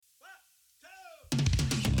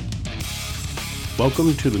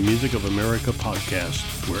Welcome to the Music of America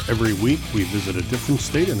podcast, where every week we visit a different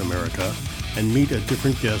state in America and meet a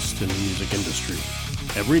different guest in the music industry.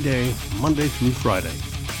 Every day, Monday through Friday.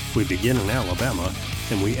 We begin in Alabama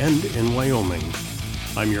and we end in Wyoming.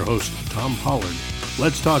 I'm your host, Tom Pollard.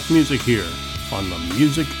 Let's talk music here on the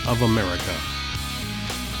Music of America.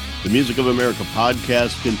 The Music of America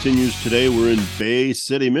podcast continues today. We're in Bay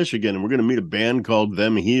City, Michigan, and we're going to meet a band called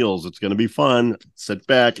Them Heels. It's going to be fun. Sit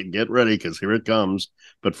back and get ready because here it comes.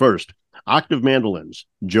 But first, octave mandolins.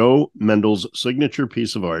 Joe Mendel's signature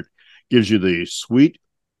piece of art gives you the sweet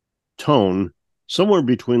tone somewhere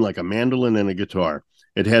between like a mandolin and a guitar.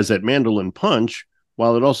 It has that mandolin punch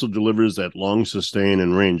while it also delivers that long sustain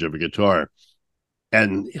and range of a guitar.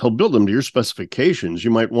 And he'll build them to your specifications.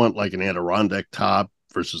 You might want like an Adirondack top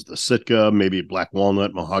versus the Sitka, maybe black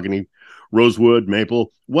walnut, mahogany, rosewood,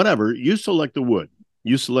 maple, whatever. You select the wood,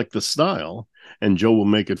 you select the style, and Joe will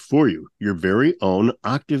make it for you. Your very own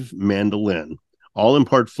octave mandolin. All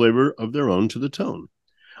impart flavor of their own to the tone.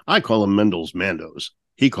 I call them Mendel's Mandos.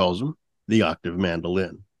 He calls them the octave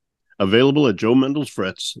mandolin. Available at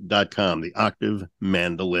joemendelsfrets.com, the octave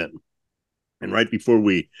mandolin. And right before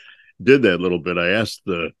we did that little bit, I asked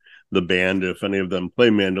the band if any of them play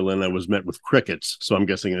mandolin. I was met with crickets, so I'm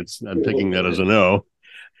guessing I'm taking that as a no.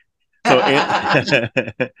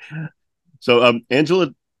 So Angela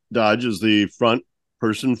Dodge is the front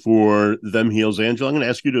person for Them Heels. Angela, I'm going to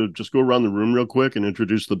ask you to just go around the room real quick and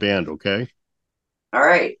introduce the band, okay? All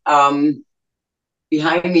right.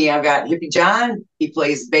 Behind me, I've got Hippie John. He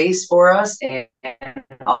plays bass for us and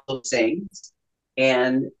also sings.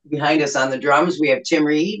 And behind us on the drums, we have Tim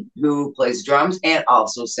Reed, who plays drums and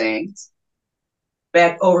also sings.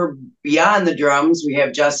 Back over beyond the drums, we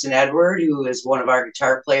have Justin Edward, who is one of our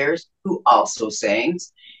guitar players, who also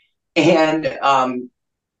sings. And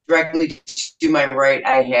directly to my right,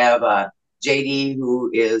 I have JD,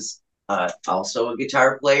 who is also a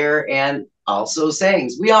guitar player and also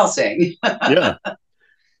sings. We all sing. Yeah.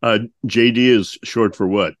 JD is short for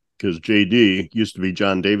what? Because JD used to be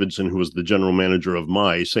John Davidson, who was the general manager of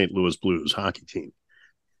my St. Louis Blues hockey team.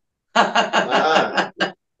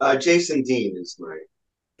 Jason Dean is mine.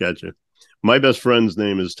 Gotcha. My best friend's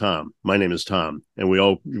name is Tom. My name is Tom, and we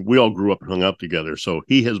all grew up and hung up together. So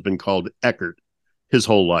he has been called Eckert his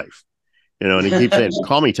whole life, and he keeps saying,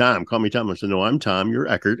 "Call me Tom, call me Tom." I said, "No, I'm Tom. You're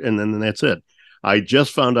Eckert," and then that's it. I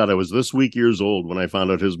just found out I was this week years old when I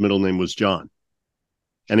found out his middle name was John,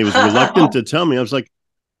 and he was reluctant to tell me. I was like,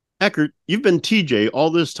 Eckert, you've been TJ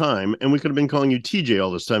all this time, and we could have been calling you TJ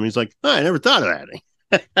all this time. He's like, oh, I never thought of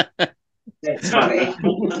that. That's funny.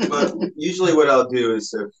 But usually what I'll do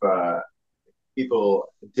is if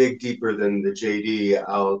people dig deeper than the JD,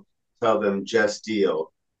 I'll tell them just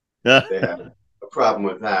deal. If they have a problem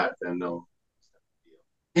with that, then they'll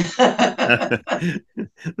then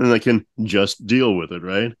they can just deal with it,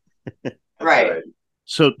 right? Right.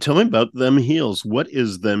 So tell me about Them Heels. What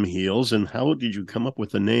is Them Heels, and how did you come up with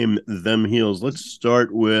the name Them Heels? Let's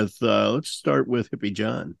start with Hippie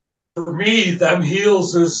John. For me, Them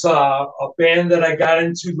Heels is a band that I got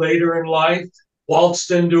into later in life.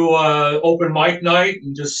 Waltzed into an open mic night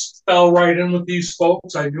and just fell right in with these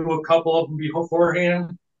folks. I knew a couple of them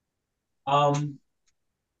beforehand. The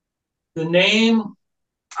name,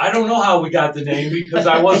 I don't know how we got the name because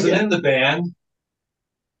I wasn't in the band.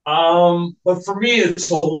 But for me, it's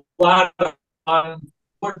a lot of fun.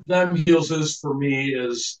 What Them Heels is for me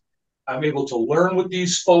is I'm able to learn with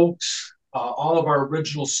these folks, all of our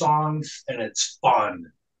original songs, and it's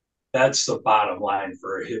fun. That's the bottom line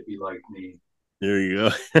for a hippie like me. There you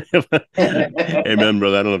go. Amen,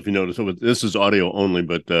 brother. I don't know if you noticed, so this is audio only,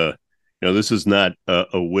 but this is not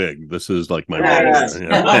a wig. This is like my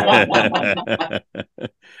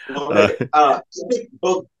I think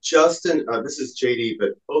both Justin, this is JD, but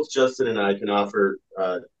both Justin and I can offer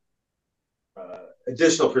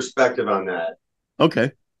additional perspective on that.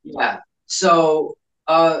 Okay. Yeah. So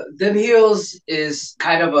Them Heels is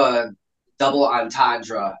kind of a double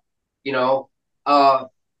entendre,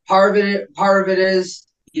 part of it is,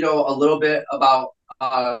 a little bit about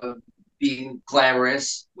being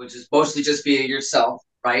glamorous, which is mostly just being yourself,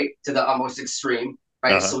 right? To the almost extreme,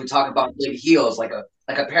 right? So we talk about big heels, like a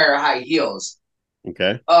pair of high heels.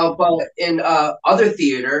 Okay. But in other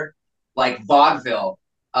theater, like vaudeville,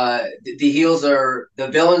 the heels are the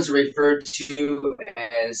villains referred to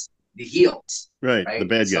as the heels. Right? The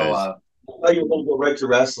bad guys. I thought you were going to go right to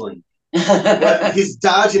wrestling. He's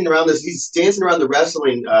dodging around this. He's dancing around the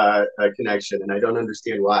wrestling connection, and I don't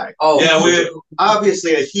understand why. Oh, yeah.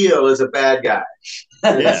 Obviously, a heel is a bad guy.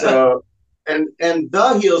 Yeah. So and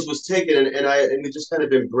the Heels was taken, and we just kind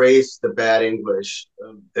of embraced the bad English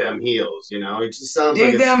of them Heels. You know, it just sounds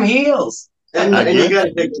Dig like them heels. and you got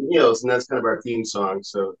to dig them Heels, and that's kind of our theme song.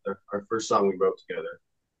 So our first song we wrote together.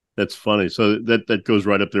 That's funny. So that goes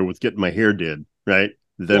right up there with getting my hair did, right?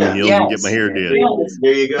 Them heels Yes. and get my hair did. Yes.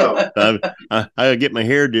 There you go. I get my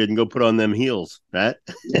hair did and go put on them heels, right?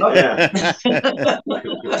 Oh yeah,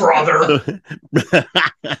 Brother.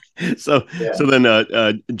 So then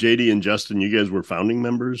JD and Justin, you guys were founding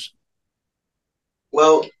members?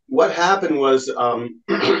 Well, what happened was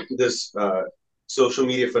this social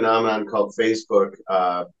media phenomenon called Facebook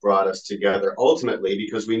brought us together ultimately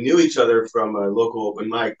because we knew each other from a local open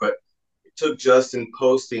mic, but it took Justin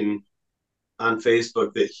posting on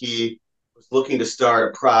Facebook that he was looking to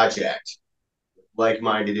start a project with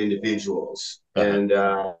like-minded individuals. And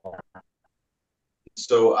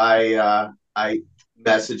so I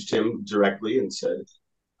messaged him directly and said,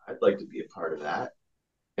 I'd like to be a part of that.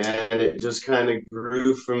 And it just kind of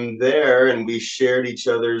grew from there, and we shared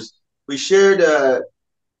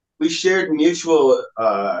mutual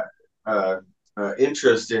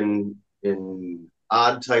interest in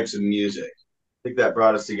odd types of music. I think that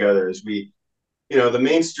brought us together as the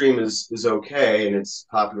mainstream is okay and it's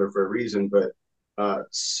popular for a reason, but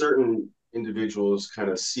certain individuals kind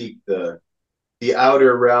of seek the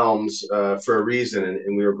outer realms for a reason,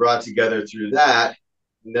 and we were brought together through that.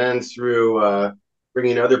 And then through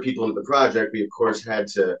bringing other people into the project, we of course had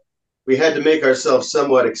to make ourselves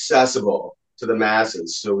somewhat accessible to the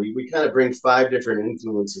masses. So we kind of bring 5 different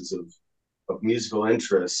influences of musical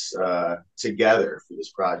interests together for this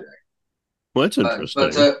project. Well, that's interesting.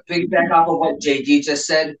 But to piggyback off of what JD just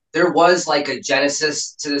said, there was like a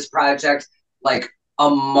genesis to this project, like a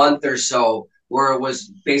month or so, where it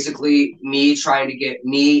was basically me trying to get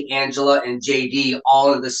me, Angela, and JD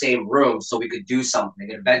all in the same room so we could do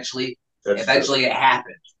something. And eventually it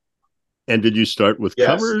happened. And did you start with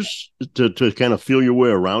covers to kind of feel your way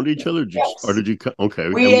around each other? Or did you? Okay.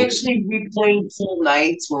 We played full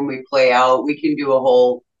nights when we play out. We can do a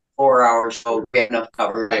whole 4-hour show, get enough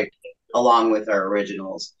coverage along with our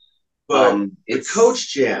originals. But the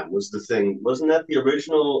Coach Jam was the thing. Wasn't that the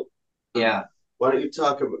original? Yeah. Why don't you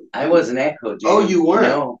talk about? I wasn't at Coach Jam. Oh, you weren't.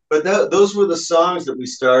 No. But those were the songs that we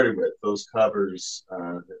started with. Those covers.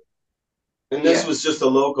 And this was just a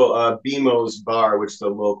local BMO's bar, which is a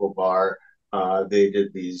local bar. They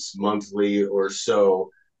did these monthly or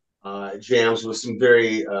so jams with some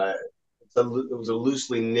very. It was a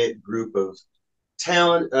loosely knit group of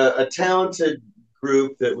talent, a talented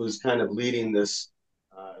group that was kind of leading this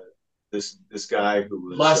guy who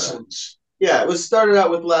was Lessons. It was started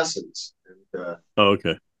out with Lessons. And,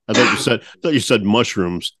 okay. I thought you said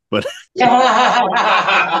mushrooms, but that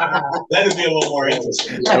would be a little more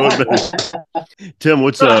interesting. Tim,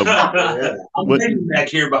 what's I'm back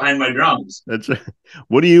here behind my drums.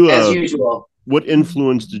 What do you as usual? What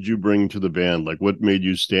influence did you bring to the band? Like, what made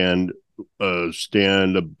you stand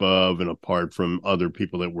above and apart from other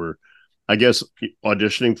people that were, I guess,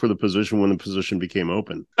 auditioning for the position when the position became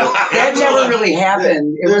open? That never really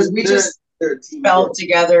happened. We just fell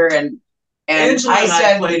together and Angela and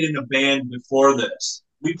I played in a band before this.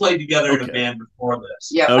 We played together in a band before this.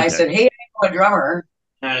 Yeah, okay. I said, hey, I'm a drummer.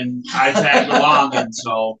 And I tagged along, and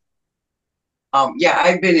so...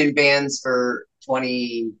 I've been in bands for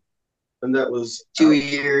 22 and that was 2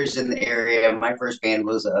 years in the area. My first band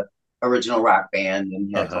was a original rock band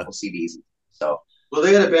and had a couple CDs. So... Well,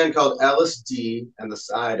 they had a band called LSD and the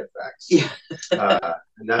Side Effects. Yeah.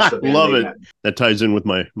 And that's the band. Love it. That ties in with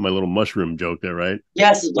my little mushroom joke there, right?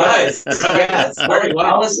 Yes, it does. Yes. Very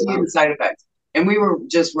well. LSD and the Side Effects. And we were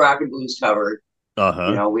just rock and blues covered.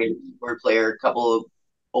 Uh-huh. We were a couple of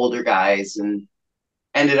older guys, and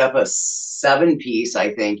ended up a 7-piece,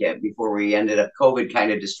 I think, before we ended up, COVID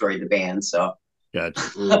kind of destroyed the band. So.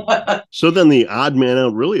 Gotcha. So then the odd man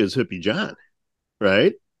out really is Hippie John,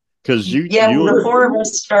 right? Because the 4 of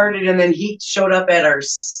us started, and then he showed up at our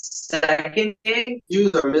second gig. He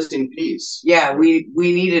was our missing piece. Yeah, we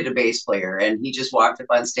needed a bass player, and he just walked up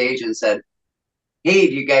on stage and said, "Hey,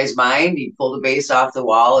 do you guys mind?" He pulled the bass off the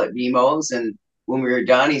wall at Nemo's, and when we were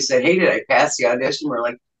done, he said, "Hey, did I pass the audition?" We're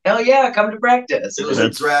like, "Hell yeah, come to practice." It was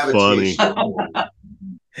That's funny.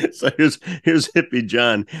 So here's Hippie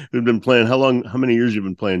John, who's been playing. How many years you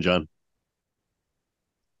been playing, John?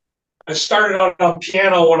 I started out on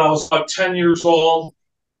piano when I was about 10 years old.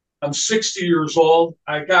 I'm 60 years old.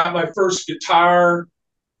 I got my first guitar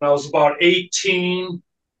when I was about 18.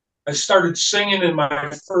 I started singing in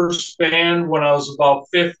my first band when I was about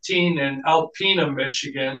 15 in Alpena,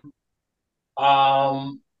 Michigan.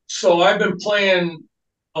 So I've been playing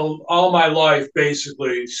all my life,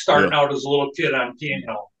 basically, starting out as a little kid on Cane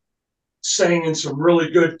Hill. Sang in some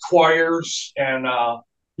really good choirs, and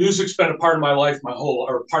music's been a part of my life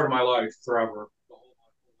forever.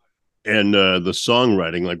 And the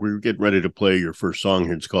songwriting, like we were getting ready to play your first song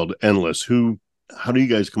here. It's called Endless. How do you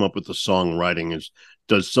guys come up with the songwriting?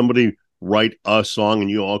 Does somebody write a song and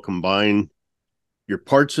you all combine your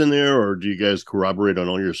parts in there, or do you guys corroborate on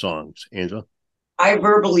all your songs? Angela? I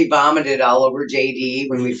verbally vomited all over JD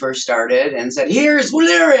when we first started and said, here's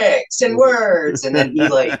lyrics and words. And then he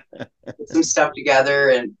put some stuff together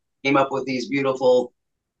and came up with these beautiful,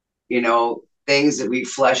 things that we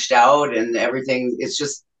fleshed out, and everything.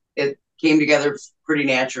 It came together pretty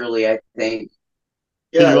naturally, I think.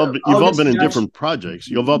 Yeah, you've all been in different projects.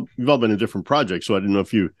 You've all been in different projects. So I didn't know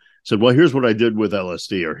if you said, well, here's what I did with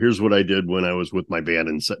LSD, or here's what I did when I was with my band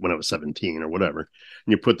when I was 17 or whatever. And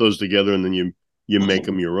you put those together and then you make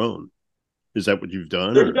them your own. Is that what you've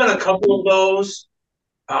done? There's been a couple of those.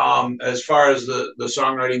 As far as the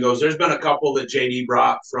songwriting goes, there's been a couple that JD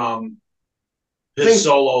brought from his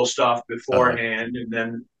solo stuff beforehand. And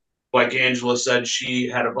then, like Angela said, she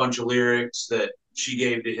had a bunch of lyrics that she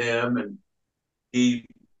gave to him, and he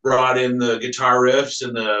brought in the guitar riffs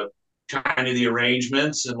and the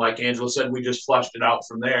arrangements. And like Angela said, we just flushed it out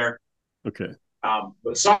from there. Okay.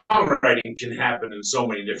 But songwriting can happen in so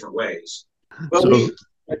many different ways. Well,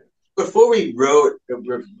 before we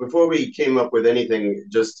came up with anything,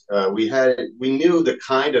 just we knew the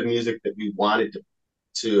kind of music that we wanted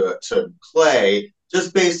to play,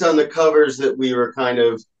 just based on the covers that we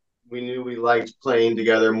knew we liked playing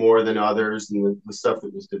together more than others, and the stuff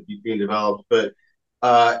that was being developed. But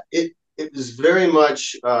it was very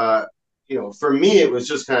much, for me, it was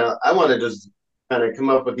just kind of, I want to just kind of come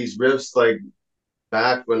up with these riffs like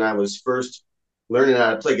back when I was first learning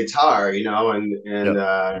how to play guitar, and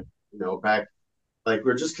back, like,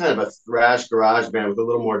 we're just kind of a thrash garage band with a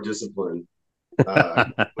little more discipline when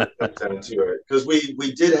it comes down to it. Because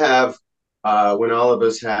we did have, when all of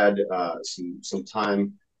us had some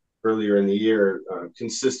time earlier in the year,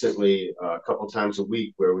 consistently a couple times a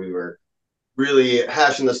week, where we were really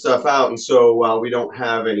hashing the stuff out. And so while we don't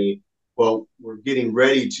have we're getting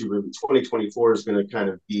ready to, 2024 is going to kind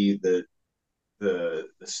of be the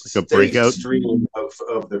like a breakout stream of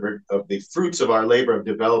the fruits of our labor of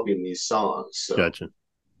developing these songs. So. Gotcha.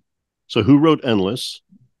 So who wrote Endless?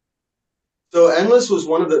 So Endless was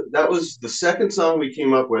that was the second song we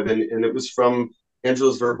came up with, and it was from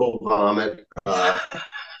Angela's verbal vomit.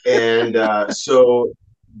 So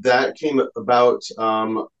that came about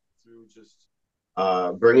through just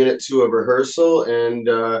bringing it to a rehearsal, and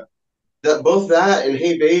both that and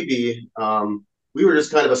Hey Baby, we were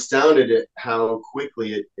just kind of astounded at how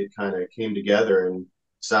quickly it kind of came together and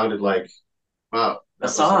sounded like, wow, a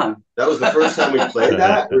song. That was the first time we played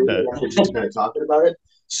that. We were just kind of talking about it.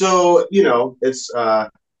 So, it's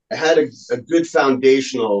it had a good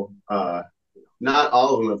foundational, not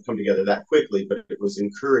all of them have come together that quickly, but it was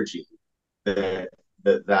encouraging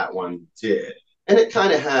that one did. And it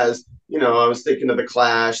kind of has, I was thinking of The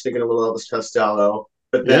Clash, thinking of a little Elvis Costello,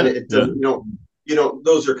 but then it doesn't,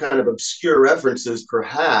 those are kind of obscure references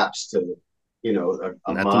perhaps to, a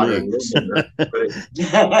modern listener,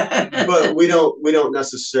 but we don't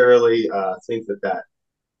necessarily think that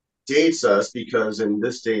dates us, because in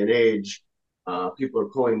this day and age, people are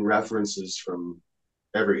pulling references from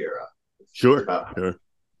every era. Sure.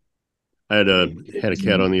 I had a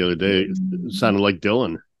cat on the other day. It sounded like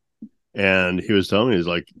Dylan, and he was telling me, he's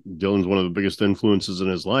like, Dylan's one of the biggest influences in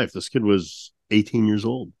his life. This kid was 18 years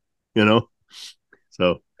old,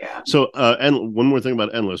 So, yeah. So, and one more thing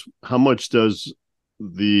about Endless. How much does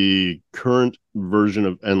the current version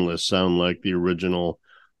of Endless sound like the original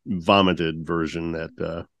vomited version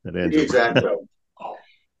that Andrew? Exactly.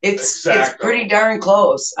 It's pretty darn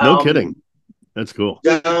close. No kidding. That's cool.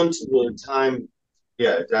 Down to the time.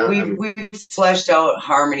 Yeah. We've fleshed out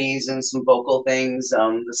harmonies and some vocal things.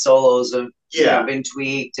 The solos have been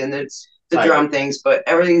tweaked, and it's the drum things, but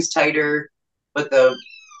everything's tighter. But the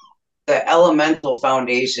elemental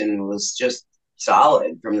foundation was just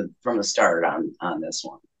solid from the start on this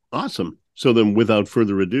one. Awesome. So then, without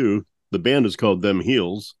further ado, the band is called Them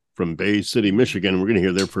Heels from Bay City, Michigan. We're going to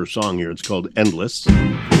hear their first song here. It's called Endless.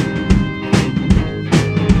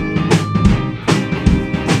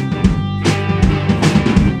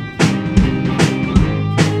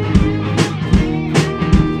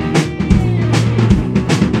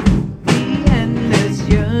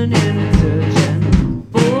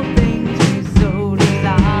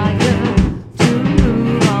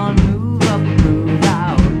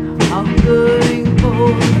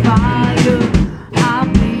 Fire, I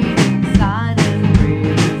bleed inside and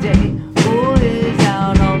breathe.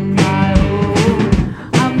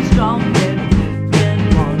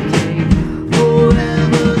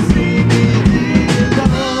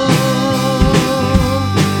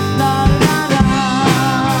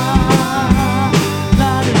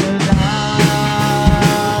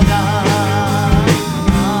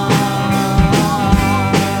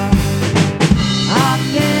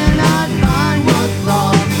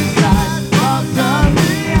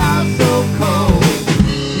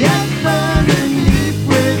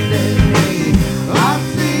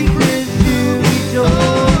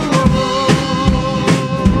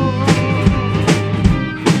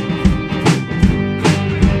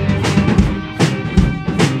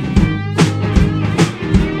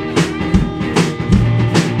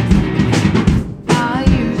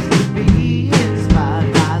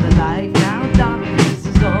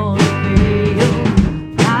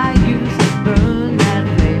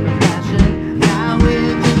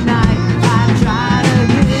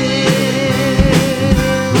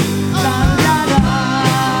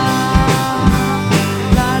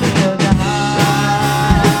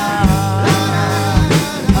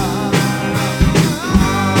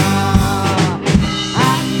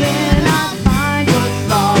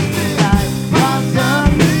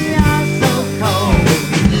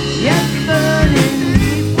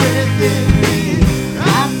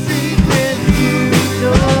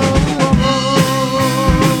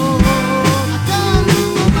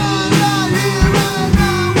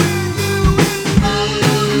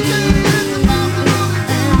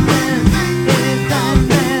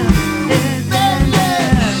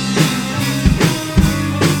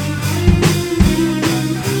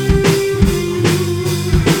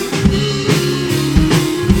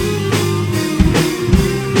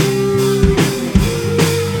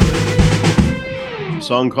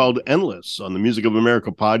 song called Endless on the Music of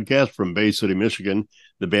America podcast from Bay City, Michigan.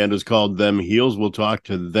 The band is called Them Heels. We'll talk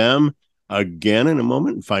to them again in a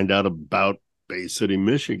moment and find out about Bay City,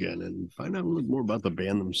 Michigan, and find out a little more about the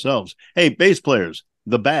band themselves. Hey, bass players,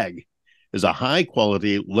 The Bag is a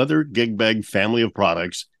high-quality leather gig bag family of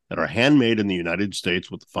products that are handmade in the United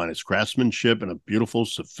States with the finest craftsmanship and a beautiful,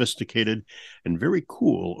 sophisticated, and very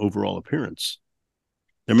cool overall appearance.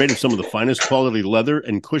 They're made of some of the finest quality leather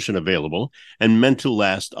and cushion available and meant to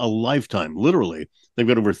last a lifetime. Literally, they've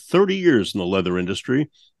got over 30 years in the leather industry.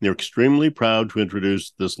 They're extremely proud to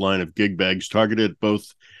introduce this line of gig bags targeted at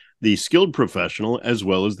both the skilled professional as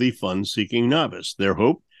well as the fun-seeking novice. Their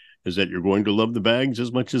hope is that you're going to love the bags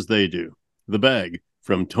as much as they do. The Bag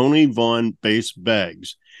from Tony Vaughn Bass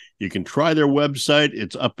Bags. You can try their website.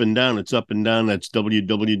 It's up and down. It's up and down. That's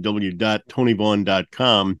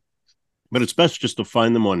www.tonyvaughn.com. But it's best just to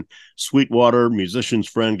find them on Sweetwater, Musician's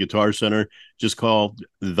Friend, Guitar Center. Just call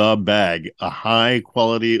The Bag, a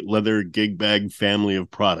high-quality leather gig bag family of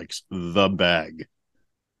products. The Bag.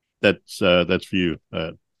 That's for you,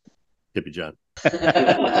 Hippie John.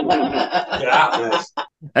 Yeah.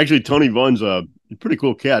 Actually, Tony Vaughn's a pretty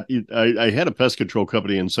cool cat. I had a pest control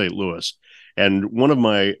company in St. Louis, and one of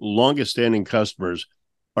my longest-standing customers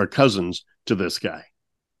are cousins to this guy.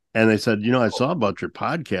 And they said, I saw about your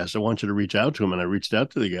podcast. I want you to reach out to him. And I reached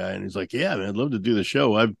out to the guy, and he's like, yeah, man, I'd love to do the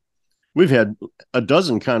show. We've had a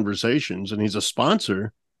dozen conversations, and he's a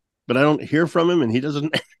sponsor, but I don't hear from him, and he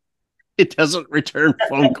doesn't return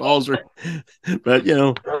phone calls but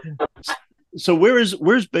so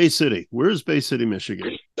where's Bay City? Where's Bay City,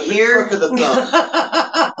 Michigan? Here. I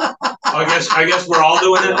guess we're all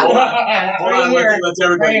doing it. Hold on. Let's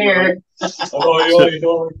everybody Right hear it.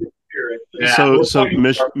 Yeah. So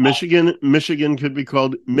Michigan could be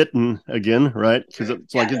called Mitten again, right? Because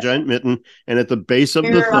it's like a giant mitten, and at the base of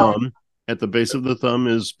the thumb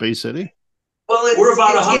is Bay City. Well, we're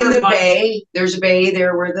about 100 in the miles. bay. There's a bay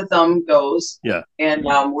there where the thumb goes. Yeah, and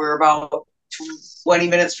we're about 20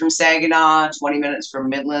 minutes from Saginaw, 20 minutes from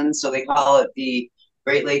Midland, so they call it the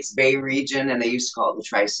Great Lakes Bay region, and they used to call it the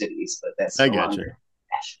Tri-Cities, but that's no longer.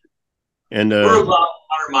 And we're about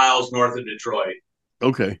 100 miles north of Detroit.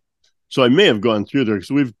 Okay. So I may have gone through there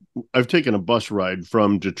because I've taken a bus ride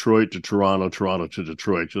from Detroit to Toronto to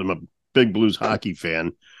Detroit, because I'm a big Blues hockey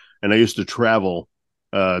fan, and I used to travel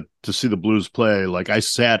to see the Blues play. Like, I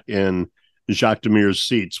sat in Jacques Demir's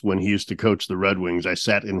seats when he used to coach the Red Wings. I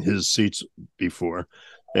sat in his seats before,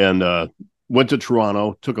 and went to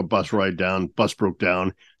Toronto, took a bus ride down, bus broke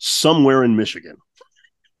down somewhere in Michigan.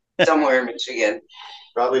 Somewhere in Michigan.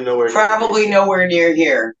 Probably nowhere near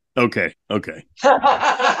here. Okay.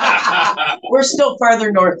 We're still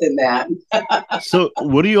farther north than that. So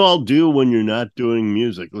what do you all do when you're not doing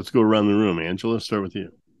music? Let's go around the room. Angela, start with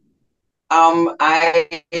you.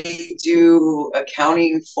 I do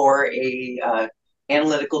accounting for a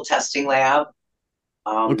analytical testing lab.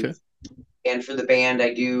 Okay. And for the band,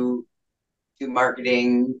 I do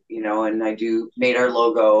marketing, and I made our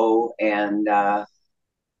logo and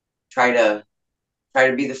try to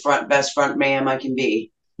be the best front man I can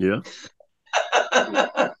be. Yeah.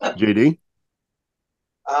 JD?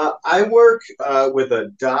 I work with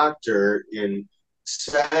a doctor in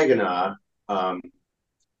Saginaw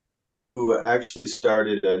who actually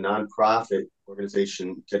started a nonprofit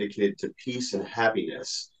organization dedicated to peace and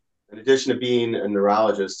happiness. In addition to being a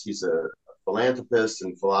neurologist, he's a philanthropist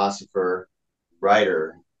and philosopher,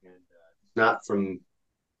 writer, and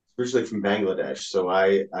originally from Bangladesh. So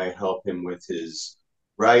I help him with his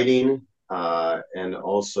writing and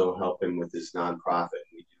also help him with his nonprofit.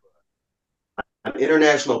 We do an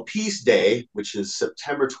International Peace Day, which is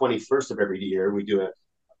September 21st of every year. We do a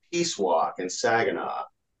peace walk in Saginaw.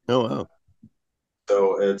 Oh, wow.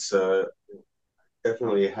 So it's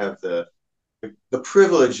definitely have the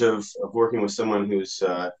privilege of working with someone who's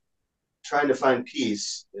trying to find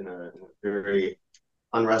peace in a very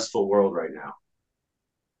unrestful world right now.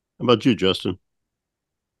 How about you, Justin?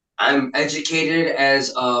 I'm educated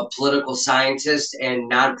as a political scientist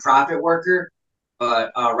and nonprofit worker,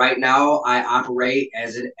 but right now I operate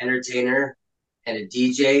as an entertainer and a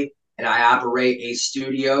DJ, and I operate a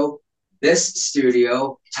studio,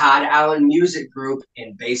 Todd Allen Music Group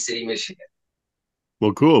in Bay City, Michigan.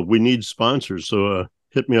 Well, cool. We need sponsors, so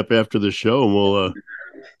hit me up after the show, and we'll.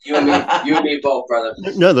 You and me both, brother.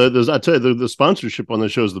 No, I tell you, the sponsorship on the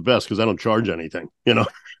show is the best because I don't charge anything,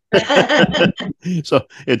 So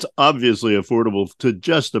it's obviously affordable to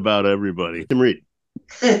just about everybody. Tim Reed.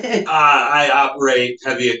 I operate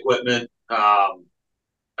heavy equipment. I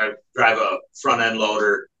drive a front end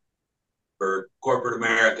loader for corporate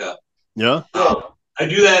America. Yeah. I I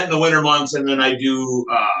do that in the winter months, and then I do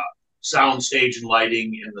sound stage and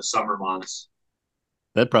lighting in the summer months.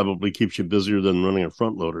 That probably keeps you busier than running a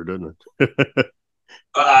front loader, doesn't it?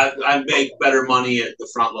 I make better money at the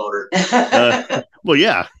front loader. Well,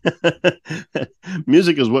 yeah.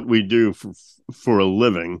 Music is what we do for a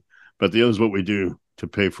living, but the other is what we do to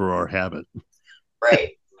pay for our habit.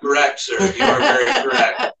 Right. Correct, sir. You are very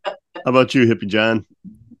correct. How about you, Hippie John?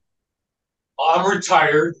 I'm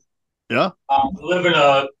retired. Yeah. I live in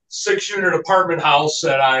a 6-unit apartment house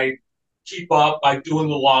that I keep up by doing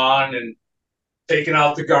the lawn and taking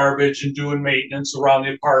out the garbage and doing maintenance around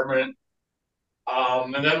the apartment.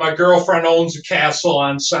 And then my girlfriend owns a castle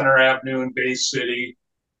on Center Avenue in Bay City.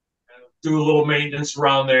 Do a little maintenance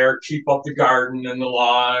around there, keep up the garden and the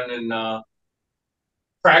lawn, and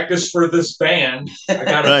practice for this band. I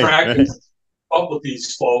got to practice up with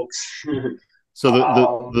these folks. So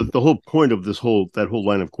the whole point of that whole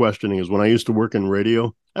line of questioning is when I used to work in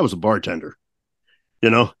radio, I was a bartender,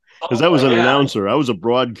 because I was an announcer. I was a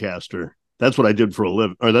broadcaster. That's what I did for a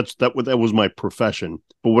living, or that was my profession.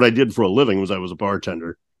 But what I did for a living was I was a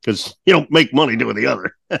bartender, because you don't make money doing the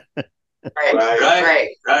other.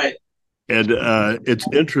 Right. And it's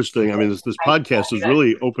interesting. I mean, this podcast has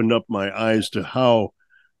really opened up my eyes to how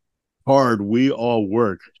hard we all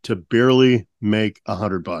work to barely make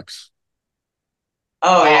 $100.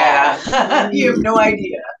 Oh yeah, you have no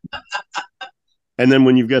idea. And then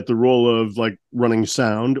when you've got the role of like running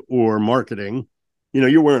sound or marketing,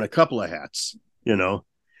 you're wearing a couple of hats,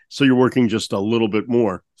 so you're working just a little bit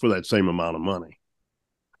more for that same amount of money.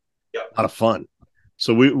 Yep. A lot of fun.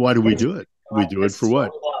 So why do we do it? We do it for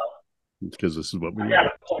what? Because this is what we got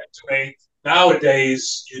a point to make.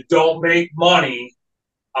 Nowadays, you don't make money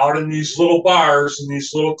out in these little bars and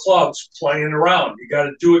these little clubs playing around. You got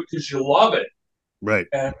to do it because you love it. Right.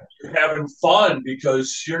 And you're having fun,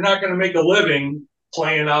 because you're not going to make a living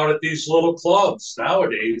playing out at these little clubs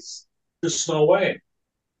nowadays. Just no way.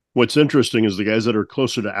 What's interesting is the guys that are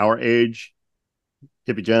closer to our age,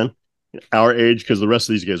 Hippie John, our age, because the rest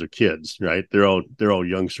of these guys are kids, right? They're all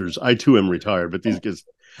youngsters. I too am retired, but these guys.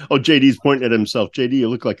 Oh, JD's pointing at himself. JD, you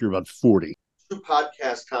look like you're about 40. True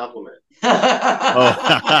podcast compliment.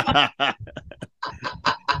 Oh.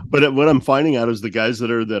 But what I'm finding out is the guys that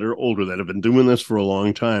are older, that have been doing this for a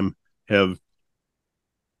long time, have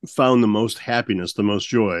found the most happiness, the most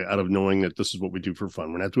joy out of knowing that this is what we do for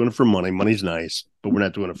fun. We're not doing it for money. Money's nice, but we're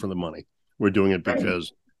not doing it for the money. We're doing it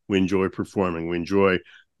because we enjoy performing. We enjoy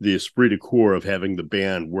the esprit de corps of having the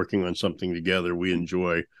band working on something together. We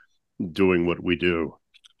enjoy doing what we do.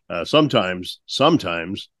 Sometimes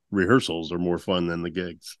rehearsals are more fun than the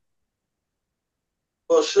gigs.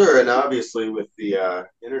 Well, sure, and obviously with the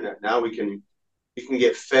internet now, we can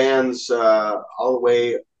get fans all the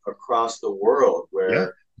way across the world.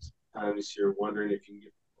 Where sometimes you're wondering if you can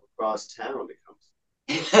get people across town to come.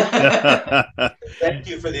 Thank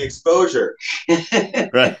you for the exposure.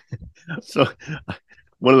 Right. So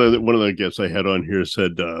one of the guests I had on here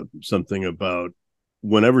said something about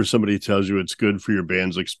whenever somebody tells you it's good for your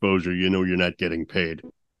band's exposure, you're not getting paid.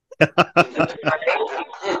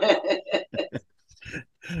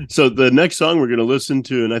 So the next song we're going to listen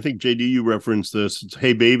to, and I think JD, you referenced this, it's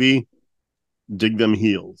Hey Baby, Dig Them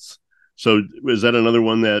Heels. So is that another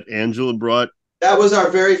one that Angela brought? That was our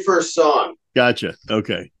very first song. Gotcha.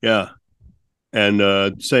 Okay. Yeah.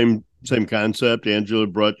 And same concept. Angela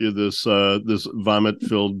brought you this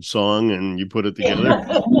vomit-filled song, and you put it together.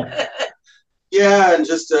 Yeah, and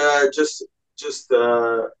just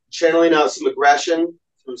channeling out some aggression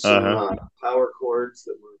through some power chords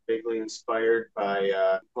that were vaguely inspired by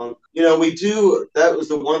punk. That was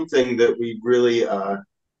the one thing that we really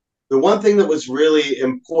the one thing that was really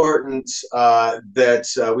important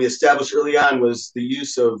that we established early on was the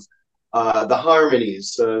use of the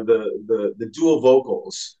harmonies, the dual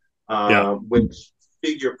vocals, which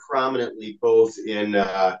figure prominently both in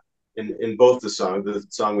both the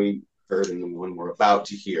song we heard and the one we're about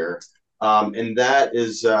to hear. And that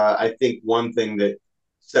is, I think, one thing that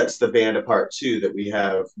sets the band apart too, that we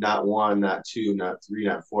have not one, not two, not three,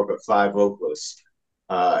 not four, but 5 vocalists.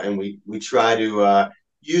 And we try to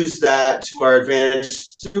use that to our advantage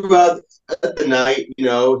throughout the night,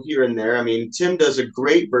 here and there. I mean, Tim does a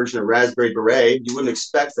great version of Raspberry Beret. You wouldn't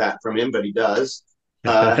expect that from him, but he does.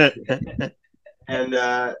 And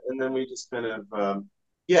then we just kind of,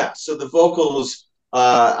 so the vocals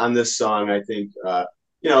on this song, I think,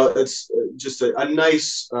 it's just a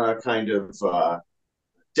nice kind of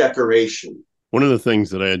decoration. One of the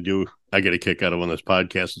things that I get a kick out of on this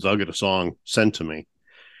podcast is I'll get a song sent to me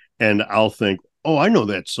and I'll think, oh, I know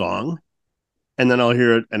that song. And then I'll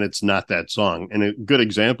hear it and it's not that song. And a good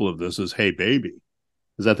example of this is Hey Baby.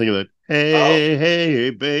 Because I think of it, hey,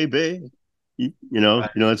 baby. You know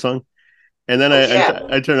that song? And then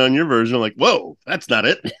I turn on your version. I'm like, whoa, that's not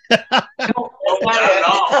it. Not at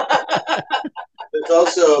all. There's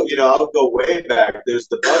also, I'll go way back. There's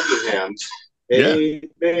the Buckinghams. Hey,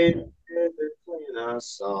 baby, they're playing our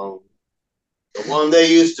song. The one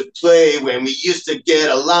they used to play when we used to get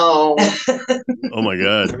along. Oh my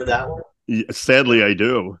God. Remember that one? Yeah, sadly, I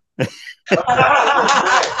do.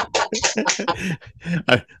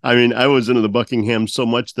 I mean, I was into the Buckingham so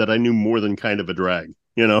much that I knew more than Kind of a Drag,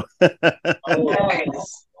 Nice.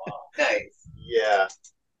 Nice. Yeah.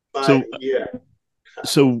 Yeah.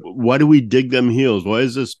 So why do we dig them heels? Why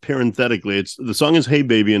is this parenthetically? It's the song is "Hey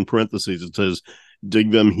Baby" in parentheses. It says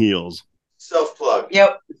 "Dig them heels." Self-plug.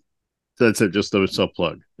 Yep. That's it. Just a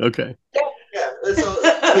self-plug. Okay. Yeah.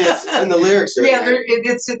 It's in the lyrics. Yeah,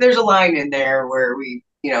 there's a line in there where we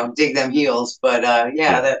dig them heels, but that.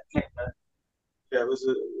 Yeah, it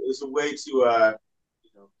was a way to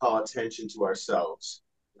call attention to ourselves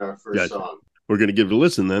in our first song. We're going to give it a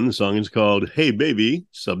listen then. The song is called Hey Baby,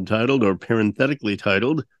 subtitled or parenthetically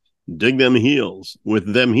titled Dig Them Heels,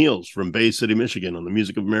 with Them Heels from Bay City, Michigan on the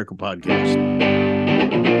Music of America podcast.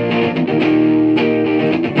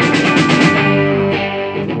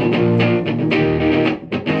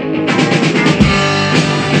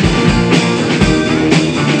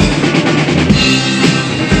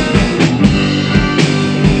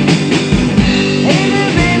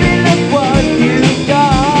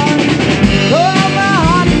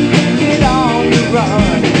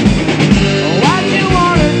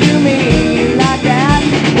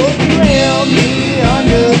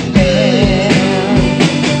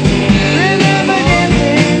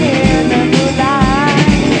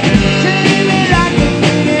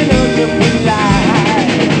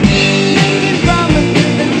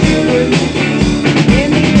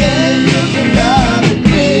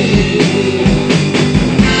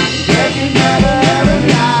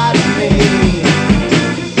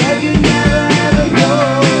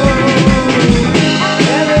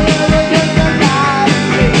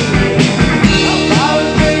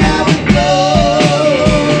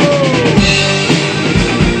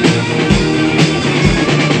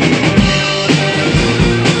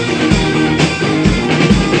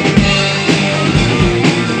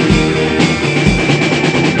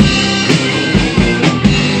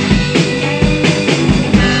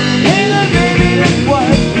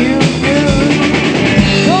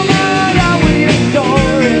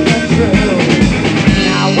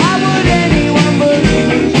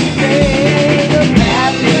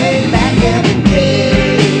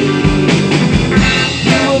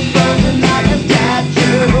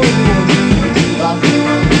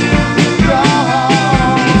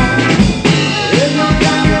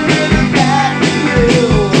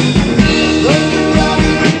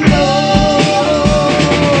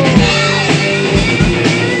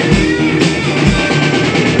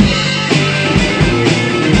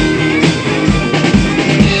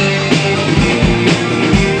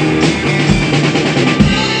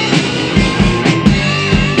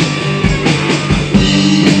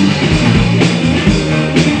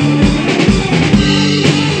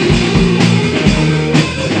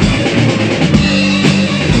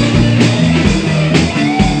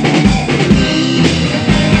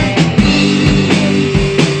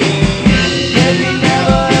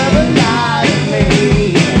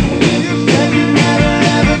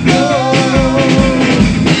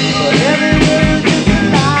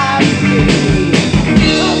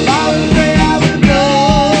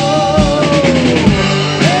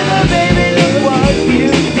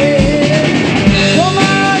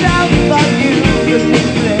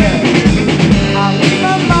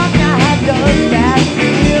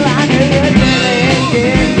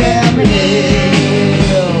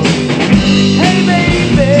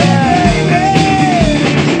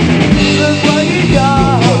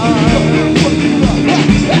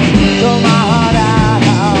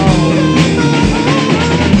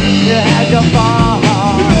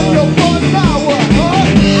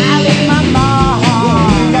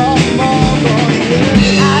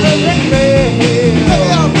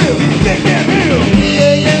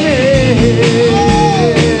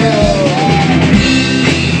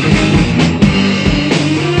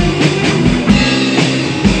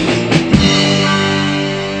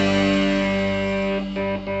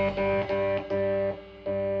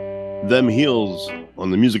 Them Heels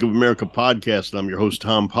on the Music of America podcast. I'm your host,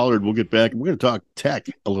 Tom Pollard. We'll get back. We're going to talk tech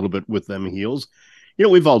a little bit with Them Heels.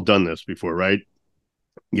 We've all done this before, right?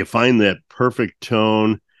 You find that perfect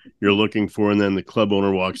tone you're looking for, and then the club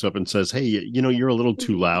owner walks up and says, hey, you're a little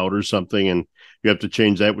too loud or something, and you have to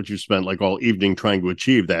change that, which you spent like all evening trying to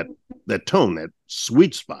achieve that tone, that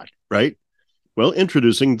sweet spot, right? Well,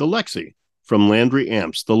 introducing the Lexi from Landry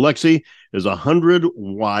Amps. The Lexi is a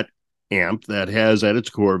 100-watt amp that has at its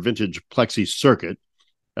core vintage plexi circuit.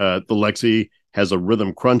 The Lexi has a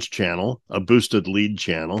rhythm crunch channel, a boosted lead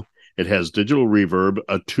channel. It has digital reverb,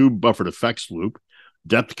 a tube buffered effects loop,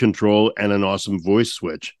 depth control, and an awesome voice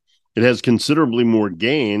switch. It has considerably more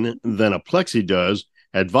gain than a plexi does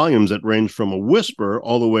at volumes that range from a whisper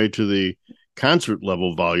all the way to the concert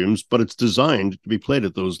level volumes, but it's designed to be played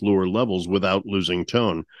at those lower levels without losing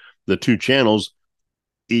tone. The two channels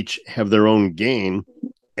each have their own gain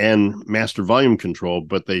and master volume control,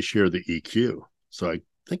 but they share the EQ. So I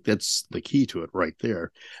think that's the key to it right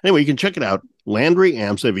there. Anyway, you can check it out. Landry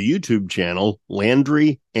Amps. They have a YouTube channel,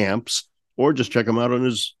 Landry Amps, or just check him out on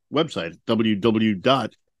his website,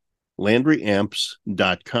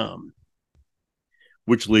 www.landryamps.com.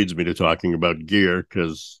 Which leads me to talking about gear,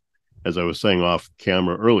 because as I was saying off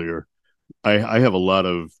camera earlier, I have a lot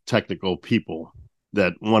of technical people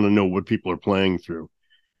that want to know what people are playing through.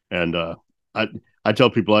 And I tell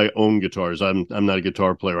people I own guitars. I'm not a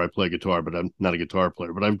guitar player. I play guitar, but I'm not a guitar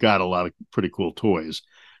player. But I've got a lot of pretty cool toys.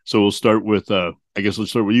 So we'll start with, I guess let's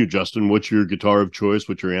start with you, Justin. What's your guitar of choice?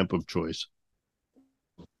 What's your amp of choice?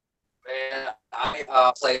 Man,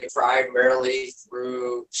 I play primarily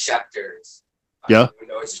through Schecters. Yeah. Who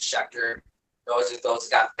knows a Schecter? Those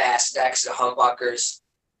got fast necks and humbuckers.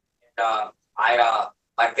 And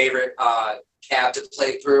my favorite cab to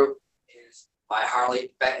play through is my Harley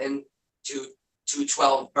Benton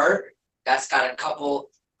 212 Burt. That's got a couple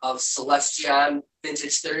of Celestion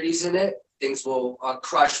vintage 30s in it. Things will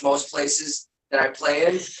crush most places that I play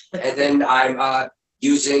in. And then I'm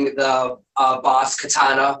using the Boss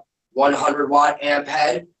Katana 100-watt amp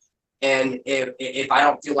head. And if I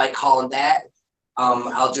don't feel like calling that,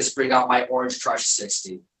 I'll just bring out my Orange Crush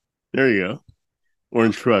 60. There you go.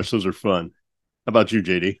 Orange Crush. Those are fun. How about you,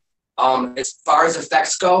 JD? As far as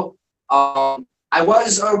effects go, I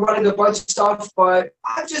was running a bunch of stuff, but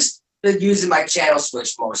I've just been using my channel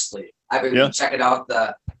switch mostly. I've been checking out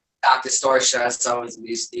the Doc Distortion on some of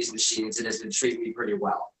these machines. It has been treating me pretty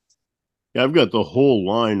well. Yeah, I've got the whole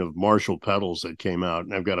line of Marshall pedals that came out,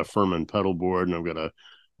 and I've got a Furman pedal board, and I've got a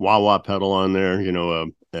wah-wah pedal on there,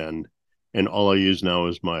 and all I use now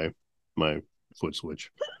is my foot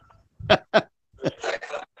switch.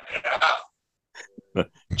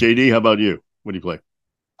 JD, how about you? What do you play?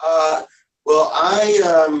 Well,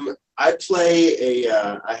 I play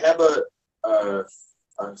I have a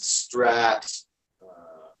Strat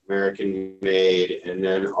American made, and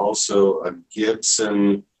then also a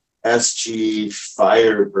Gibson SG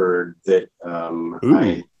Firebird that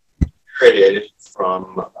I inherited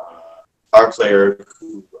from our player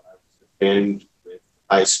who I was in with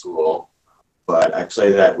high school. But I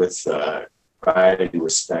play that with pride and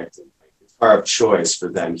respect, and my guitar of choice for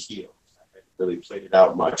them healed. I hadn't really played it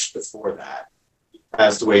out much before that. He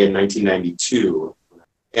passed away in 1992,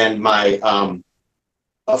 and my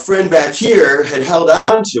a friend back here had held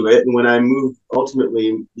on to it, and when I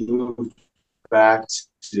ultimately moved back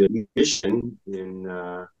to Michigan in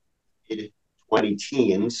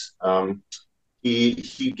mid-20-teens,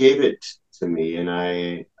 he gave it to me, and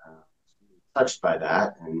I was touched by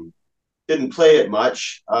that, and didn't play it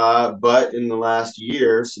much, but in the last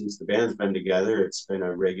year, since the band's been together, it's been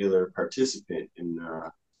a regular participant in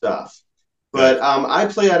stuff. But I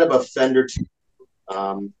play out of a Fender too.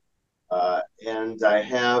 And I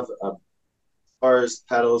have, as far as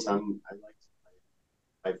pedals, I like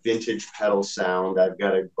my vintage pedal sound. I've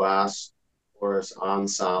got a Glass Chorus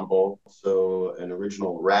Ensemble, so an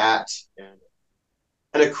original Rat, and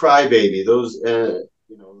a Crybaby. Those, those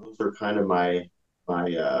are kind of my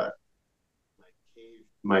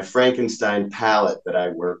Frankenstein palette that I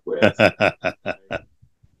work with. I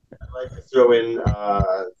like to throw in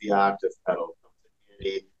the octave pedal,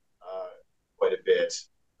 quite a bit.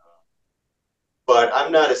 But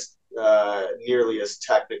I'm not as nearly as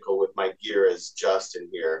technical with my gear as Justin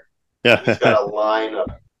here. Yeah. He's got a line of...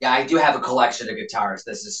 Yeah, I do have a collection of guitars.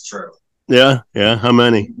 This is true. Yeah. How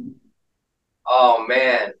many? Oh,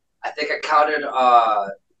 man. I think I counted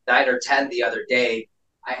 9 or 10 the other day.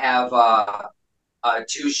 I have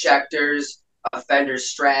 2 Schecters, a Fender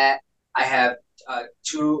Strat. I have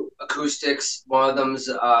 2 acoustics. One of them's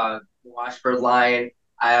Washburn Lion.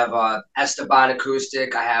 I have a Esteban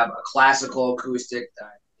acoustic. I have a classical acoustic.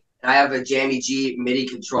 And I have a Jammy G MIDI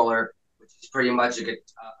controller, which is pretty much a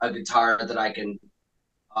guitar that I can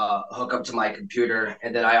hook up to my computer.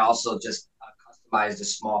 And then I also just customized a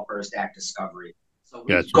small First Act Discovery. So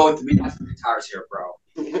we Gotcha. we got some guitars here, bro.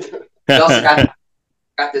 We also got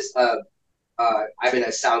this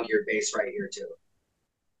Ibanez Sound Gear bass right here too.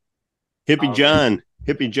 Hippie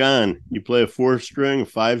John, you play a 4-string, a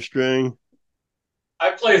 5-string?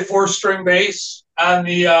 I play a 4-string bass on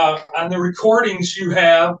the recordings you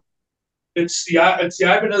have. It's the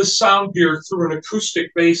Ibanez Sound Gear through an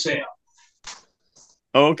acoustic bass amp.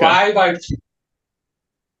 Oh, okay. Live, I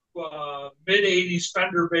mid '80s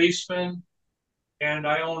Fender Bassman, and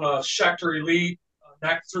I own a Schecter Elite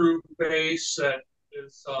neck through bass that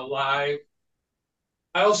is live.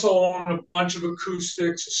 I also own a bunch of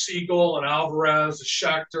acoustics: a Siegel, an Alvarez, a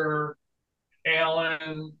Schecter,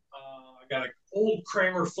 Allen. I got an old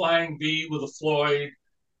Kramer Flying V with a Floyd,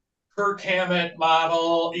 Kirk Hammett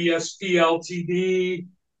model, ESP LTD.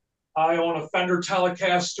 I own a Fender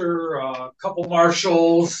Telecaster, a couple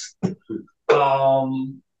Marshalls,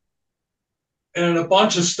 and a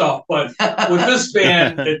bunch of stuff. But with this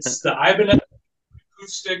band, it's the Ibanez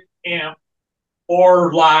acoustic amp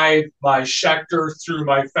or live my Schecter through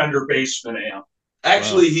my Fender Bassman amp.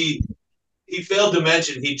 Actually, he failed to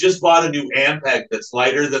mention he just bought a new Ampeg that's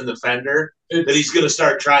lighter than the Fender that he's going to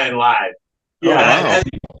start trying live. Yeah. Oh, wow.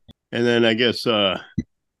 And then I guess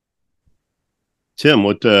Tim,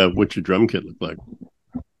 what's your drum kit look like?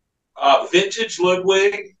 Vintage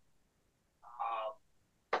Ludwig.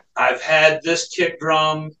 I've had this kick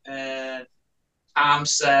drum and tom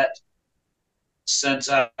set since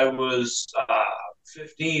I was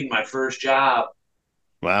 15, my first job.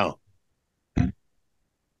 Wow.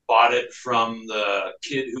 Bought it from the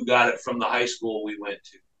kid who got it from the high school we went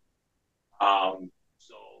to.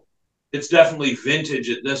 So it's definitely vintage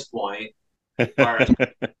at this point.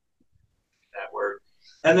 That word.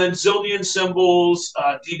 And then Zildjian cymbals,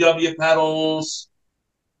 DW pedals,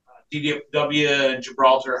 DW and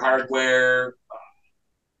Gibraltar hardware.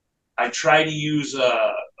 I try to use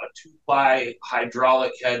a 2-ply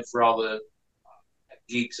hydraulic head for all the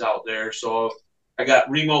geeks out there. So I got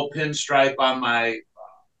Remo pinstripe on my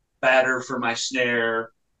batter for my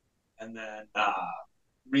snare, and then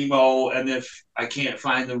Remo. And if I can't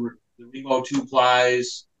find the Remo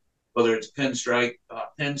 2-plies, whether it's pinstripe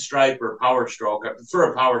or power stroke, I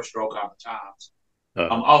prefer a power stroke on the toms.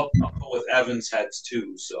 I'll go with Evans heads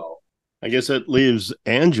too. So I guess that leaves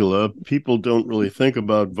Angela. People don't really think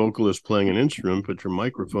about vocalists playing an instrument, but your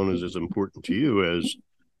microphone is as important to you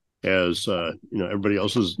as everybody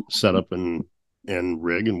else's setup and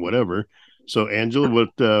rig and whatever. So Angela,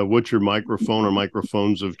 what's your microphone or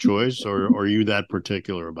microphones of choice, or are you that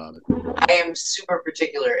particular about it? I am super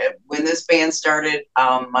particular. When this band started,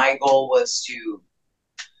 my goal was to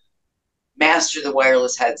master the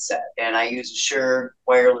wireless headset, and I use a Shure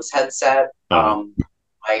wireless headset. I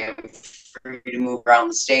am free to move around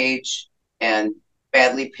the stage and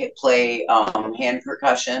badly play hand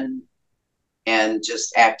percussion and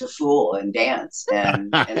just act a fool and dance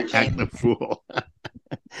and entertain. Act a fool.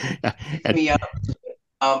 Me up.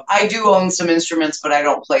 I do own some instruments, but I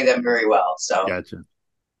don't play them very well. So gotcha.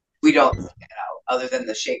 We don't get out other than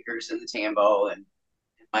the shakers and the tambo and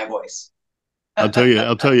my voice. I'll tell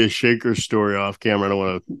you a shaker story off camera. I don't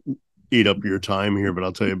want to eat up your time here, but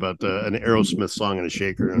I'll tell you about an Aerosmith song and a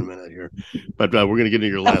shaker in a minute here. But we're going to get into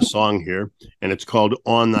your last song here, and it's called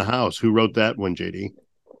 "On the House." Who wrote that one, JD?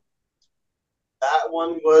 That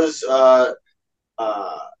one was a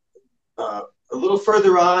little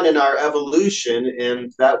further on in our evolution,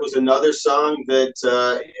 and that was another song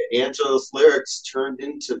that Angela's lyrics turned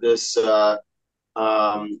into this.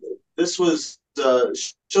 This was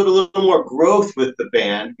showed a little more growth with the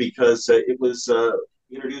band because it was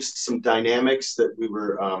introduced some dynamics that we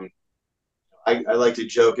were. I like to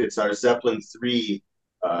joke it's our Zeppelin 3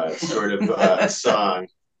 sort of song.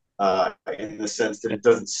 In the sense that it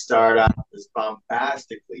doesn't start out as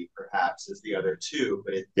bombastically, perhaps, as the other two,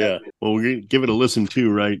 but well, we're going to give it a listen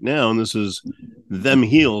to right now, and this is Them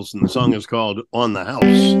Heels, and the song is called "On the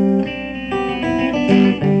House."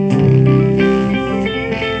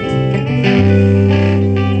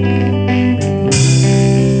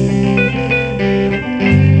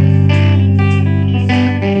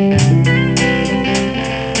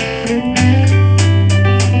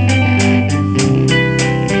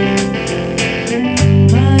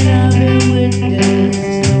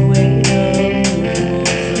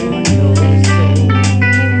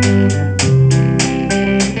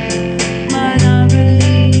 Might I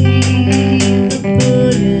believe the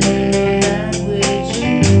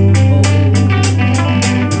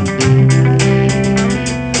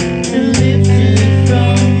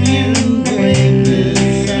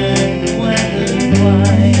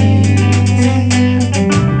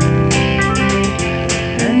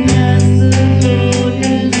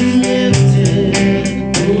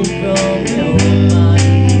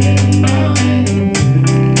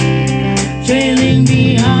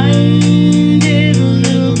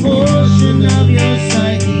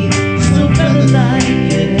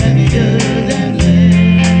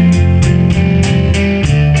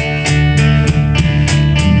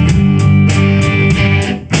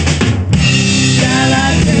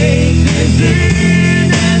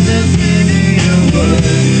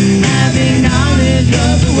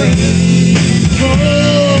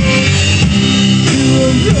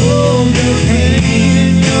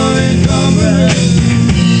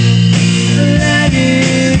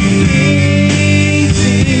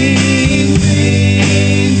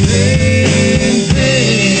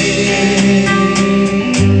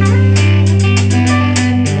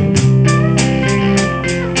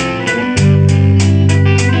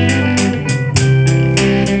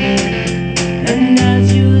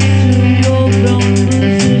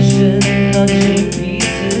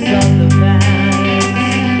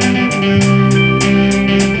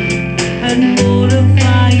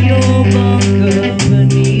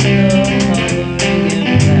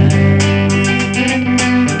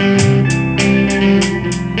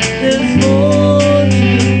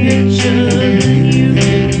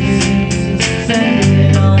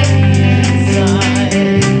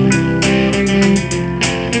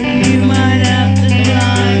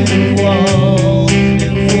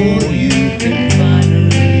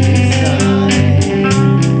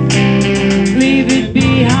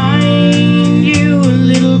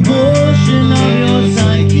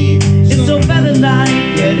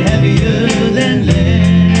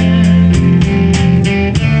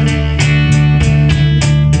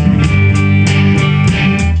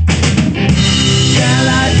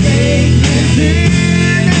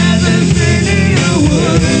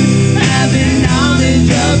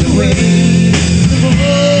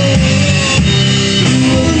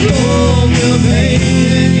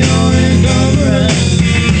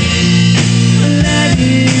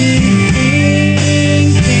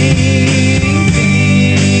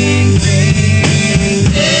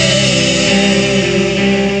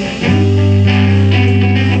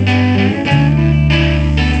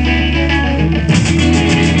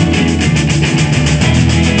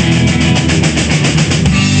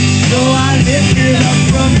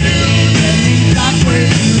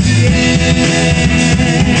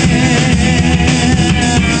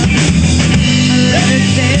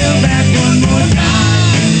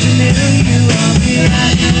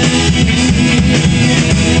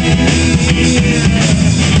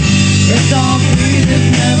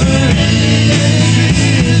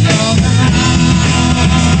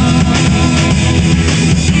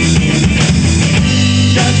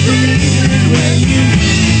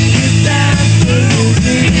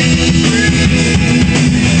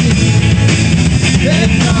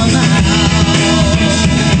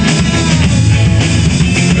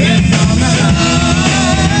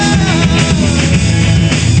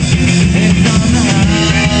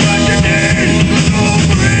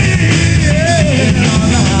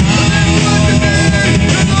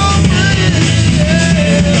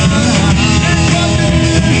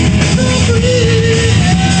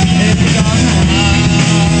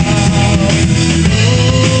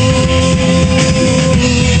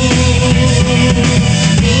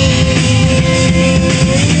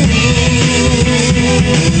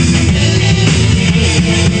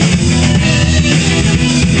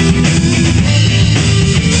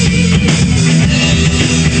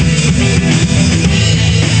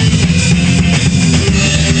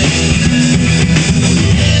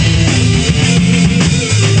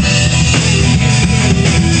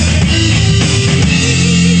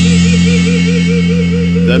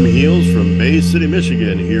Bay City,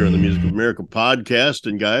 Michigan, here on the Music of America podcast.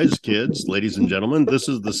 And guys, kids, ladies and gentlemen, this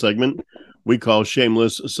is the segment we call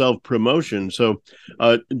Shameless Self-Promotion. So,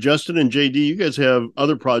 Justin and JD, you guys have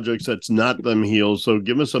other projects that's not Them Heels. So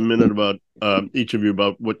give us a minute about each of you,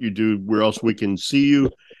 about what you do, where else we can see you,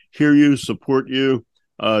 hear you, support you.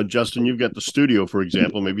 Justin, you've got the studio, for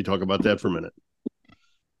example. Maybe talk about that for a minute.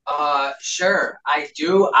 Sure. I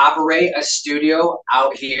do operate a studio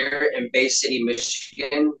out here in Bay City,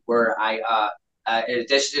 Michigan, where in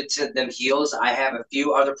addition to Them Heels, I have a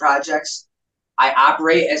few other projects. I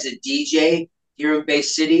operate as a DJ here in Bay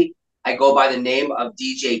City. I go by the name of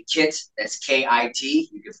DJ Kit. That's K-I-T.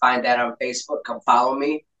 You can find that on Facebook. Come follow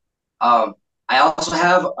me. I also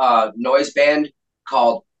have a noise band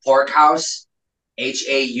called Pork House,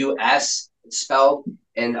 Haus, it's spelled.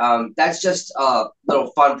 And that's just a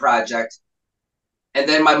little fun project. And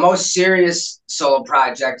then my most serious solo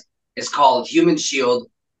project is called Human Shield.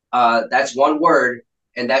 That's one word,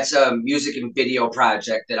 and that's a music and video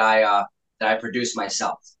project that I produce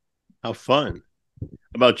myself. How fun. How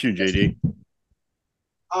about you, JD?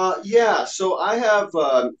 Yeah, so I have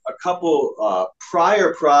a couple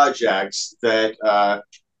prior projects that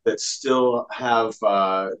still have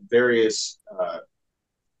various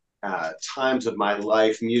times of my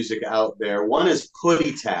life music out there. One is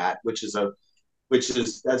Puddy Tat, which is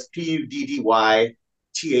that's Puddytat,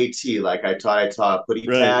 like I taught Puddy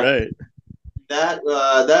Tat. Right. That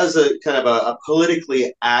is a kind of a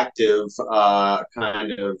politically active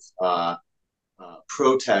kind of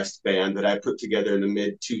protest band that I put together in the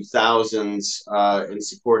mid 2000s in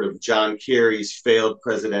support of John Kerry's failed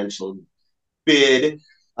presidential bid.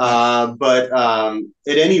 But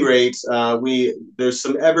at any rate, there's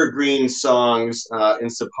some evergreen songs in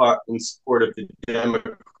support of the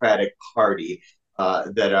Democratic Party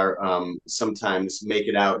that are sometimes make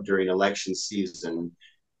it out during election season.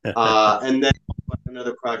 And then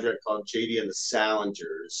another project called JD and the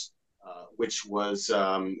Salingers, which was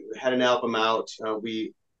had an album out.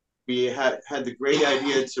 We had the great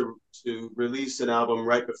idea to release an album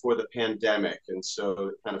right before the pandemic, and so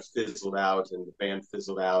it kind of fizzled out, and the band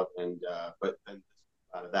fizzled out, and but then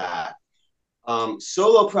out of that.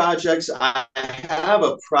 Solo projects. I have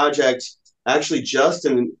a project. Actually,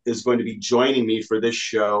 Justin is going to be joining me for this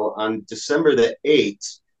show on December the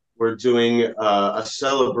 8th. We're doing a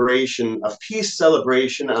celebration, a peace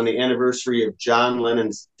celebration on the anniversary of John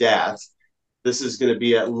Lennon's death. This is going to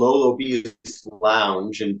be at Lolo B's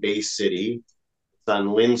Lounge in Bay City. It's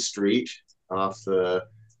on Lynn Street, off the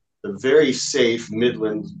very safe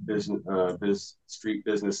Midland Street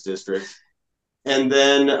Business District. And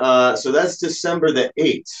then, so that's December the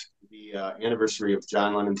 8th, the anniversary of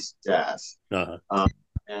John Lennon's death. Uh-huh.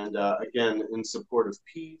 And again, in support of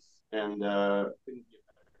peace, and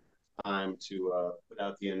time to put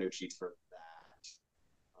out the energy for that.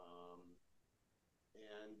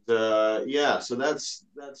 Yeah, so that's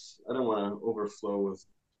I don't want to overflow with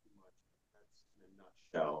too much. That's in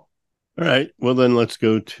a nutshell. All right. Well, then let's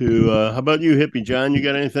go to how about you, Hippie John? You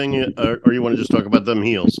got anything, or you want to just talk about Them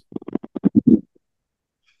Heels?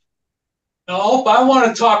 No, I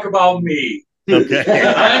want to talk about me.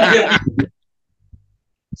 Okay. I'm Hippie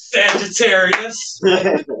Sagittarius.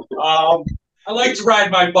 I like to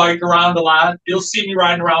ride my bike around a lot. You'll see me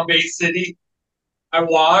riding around Bay City. I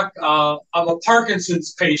walk. I'm a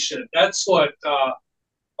Parkinson's patient. That's what I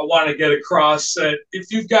want to get across. That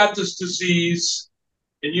if you've got this disease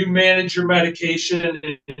and you manage your medication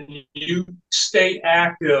and you stay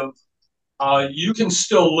active, you can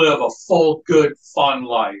still live a full, good, fun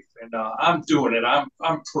life. And I'm doing it.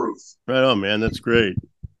 I'm proof. Right on, man. That's great.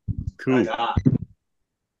 Cool. Right.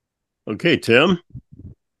 Okay, Tim.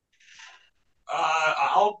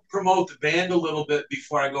 I'll promote the band a little bit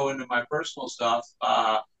before I go into my personal stuff.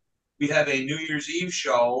 We have a New Year's Eve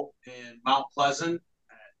show in Mount Pleasant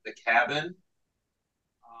at the Cabin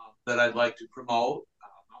that I'd like to promote.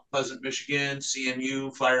 Mount Pleasant, Michigan,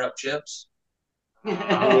 CMU, Fire Up Chips.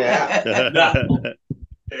 Yeah. Not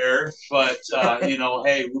there, but hey,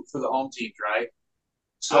 root for the home teams, right?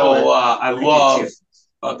 So I love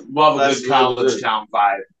a good college town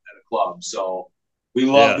vibe at a club. So we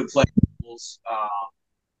love to play.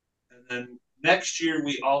 And then next year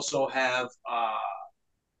we also have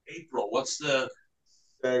April. What's the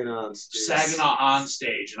Saginaw on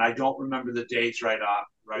stage? And I don't remember the dates right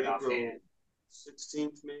offhand.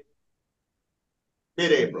 16th, maybe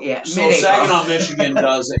mid-April. Yeah, So mid-April. Saginaw, Michigan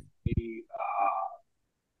does a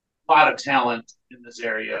lot of talent in this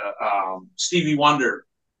area. Stevie Wonder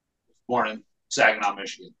was born in Saginaw,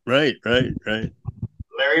 Michigan. Right.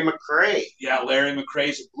 Larry McCray. Yeah, Larry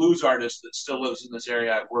McCray's a blues artist that still lives in this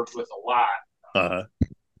area. I've worked with a lot. Uh-huh.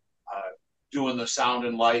 doing the sound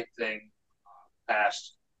and light thing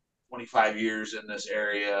past 25 years in this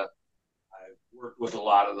area. I've worked with a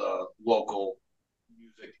lot of the local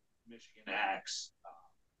music Michigan acts.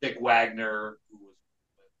 Dick Wagner, who was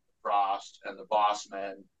with Frost and the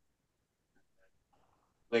Bossmen.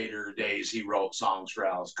 Later days, he wrote songs for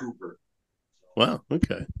Alice Cooper. So, wow.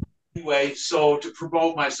 Okay. Anyway, so to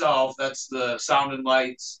promote myself, that's the sound and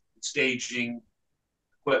lights, staging,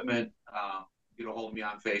 equipment. Get a hold of me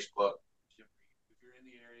on Facebook. If you're in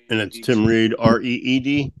the area, and it's Tim Reed,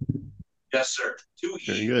 Reed. Yes, sir. 2 E's.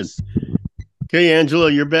 Very good. Okay, Angela,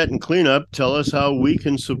 you're batting cleanup. Tell us how we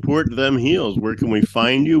can support Them Heels. Where can we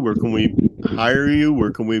find you? Where can we hire you?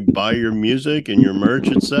 Where can we buy your music and your merch,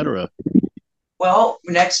 etc.? Well,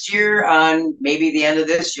 next year, on maybe the end of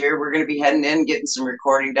this year, we're going to be heading in, getting some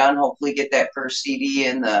recording done. Hopefully, get that first CD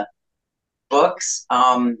in the books.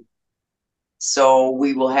 So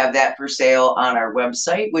we will have that for sale on our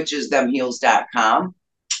website, which is themheels.com.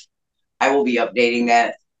 I will be updating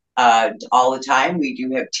that all the time. We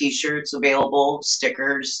do have T-shirts available,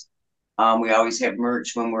 stickers. We always have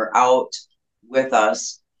merch when we're out with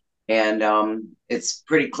us. And it's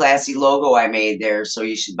pretty classy logo I made there, so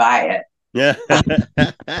you should buy it. Yeah.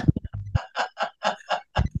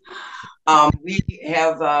 We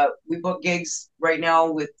book gigs right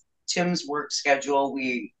now with Tim's work schedule.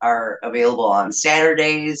 We are available on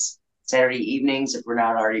Saturday evenings if we're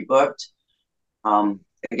not already booked.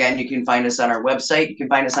 Again, you can find us on our website. You can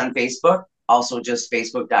find us on Facebook, also just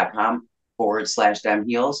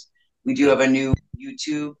facebook.com/themheels. We do have a new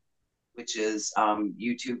YouTube, which is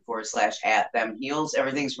YouTube/@themheels.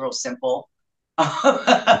 Everything's real simple.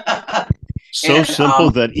 So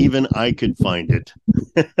simple that even I could find it.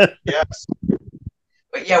 Yes.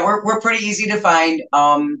 But yeah, we're pretty easy to find.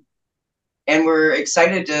 And we're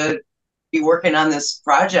excited to be working on this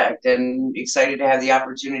project and excited to have the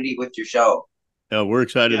opportunity with your show. Yeah, we're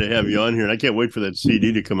excited to have you on here, and I can't wait for that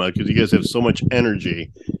CD to come out because you guys have so much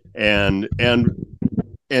energy and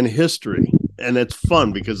history, and it's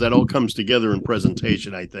fun because that all comes together in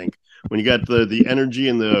presentation. I think when you got the energy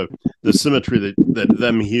and the symmetry that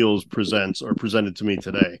Them Heels presents or presented to me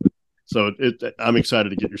today, so I'm excited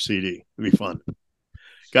to get your CD. It'll be fun,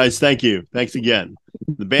 guys. Thank you, thanks again.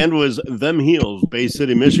 The band was Them Heels, Bay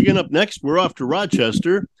City, Michigan. Up next, we're off to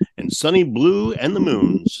Rochester and Sonny Blue and the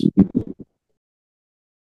Moons.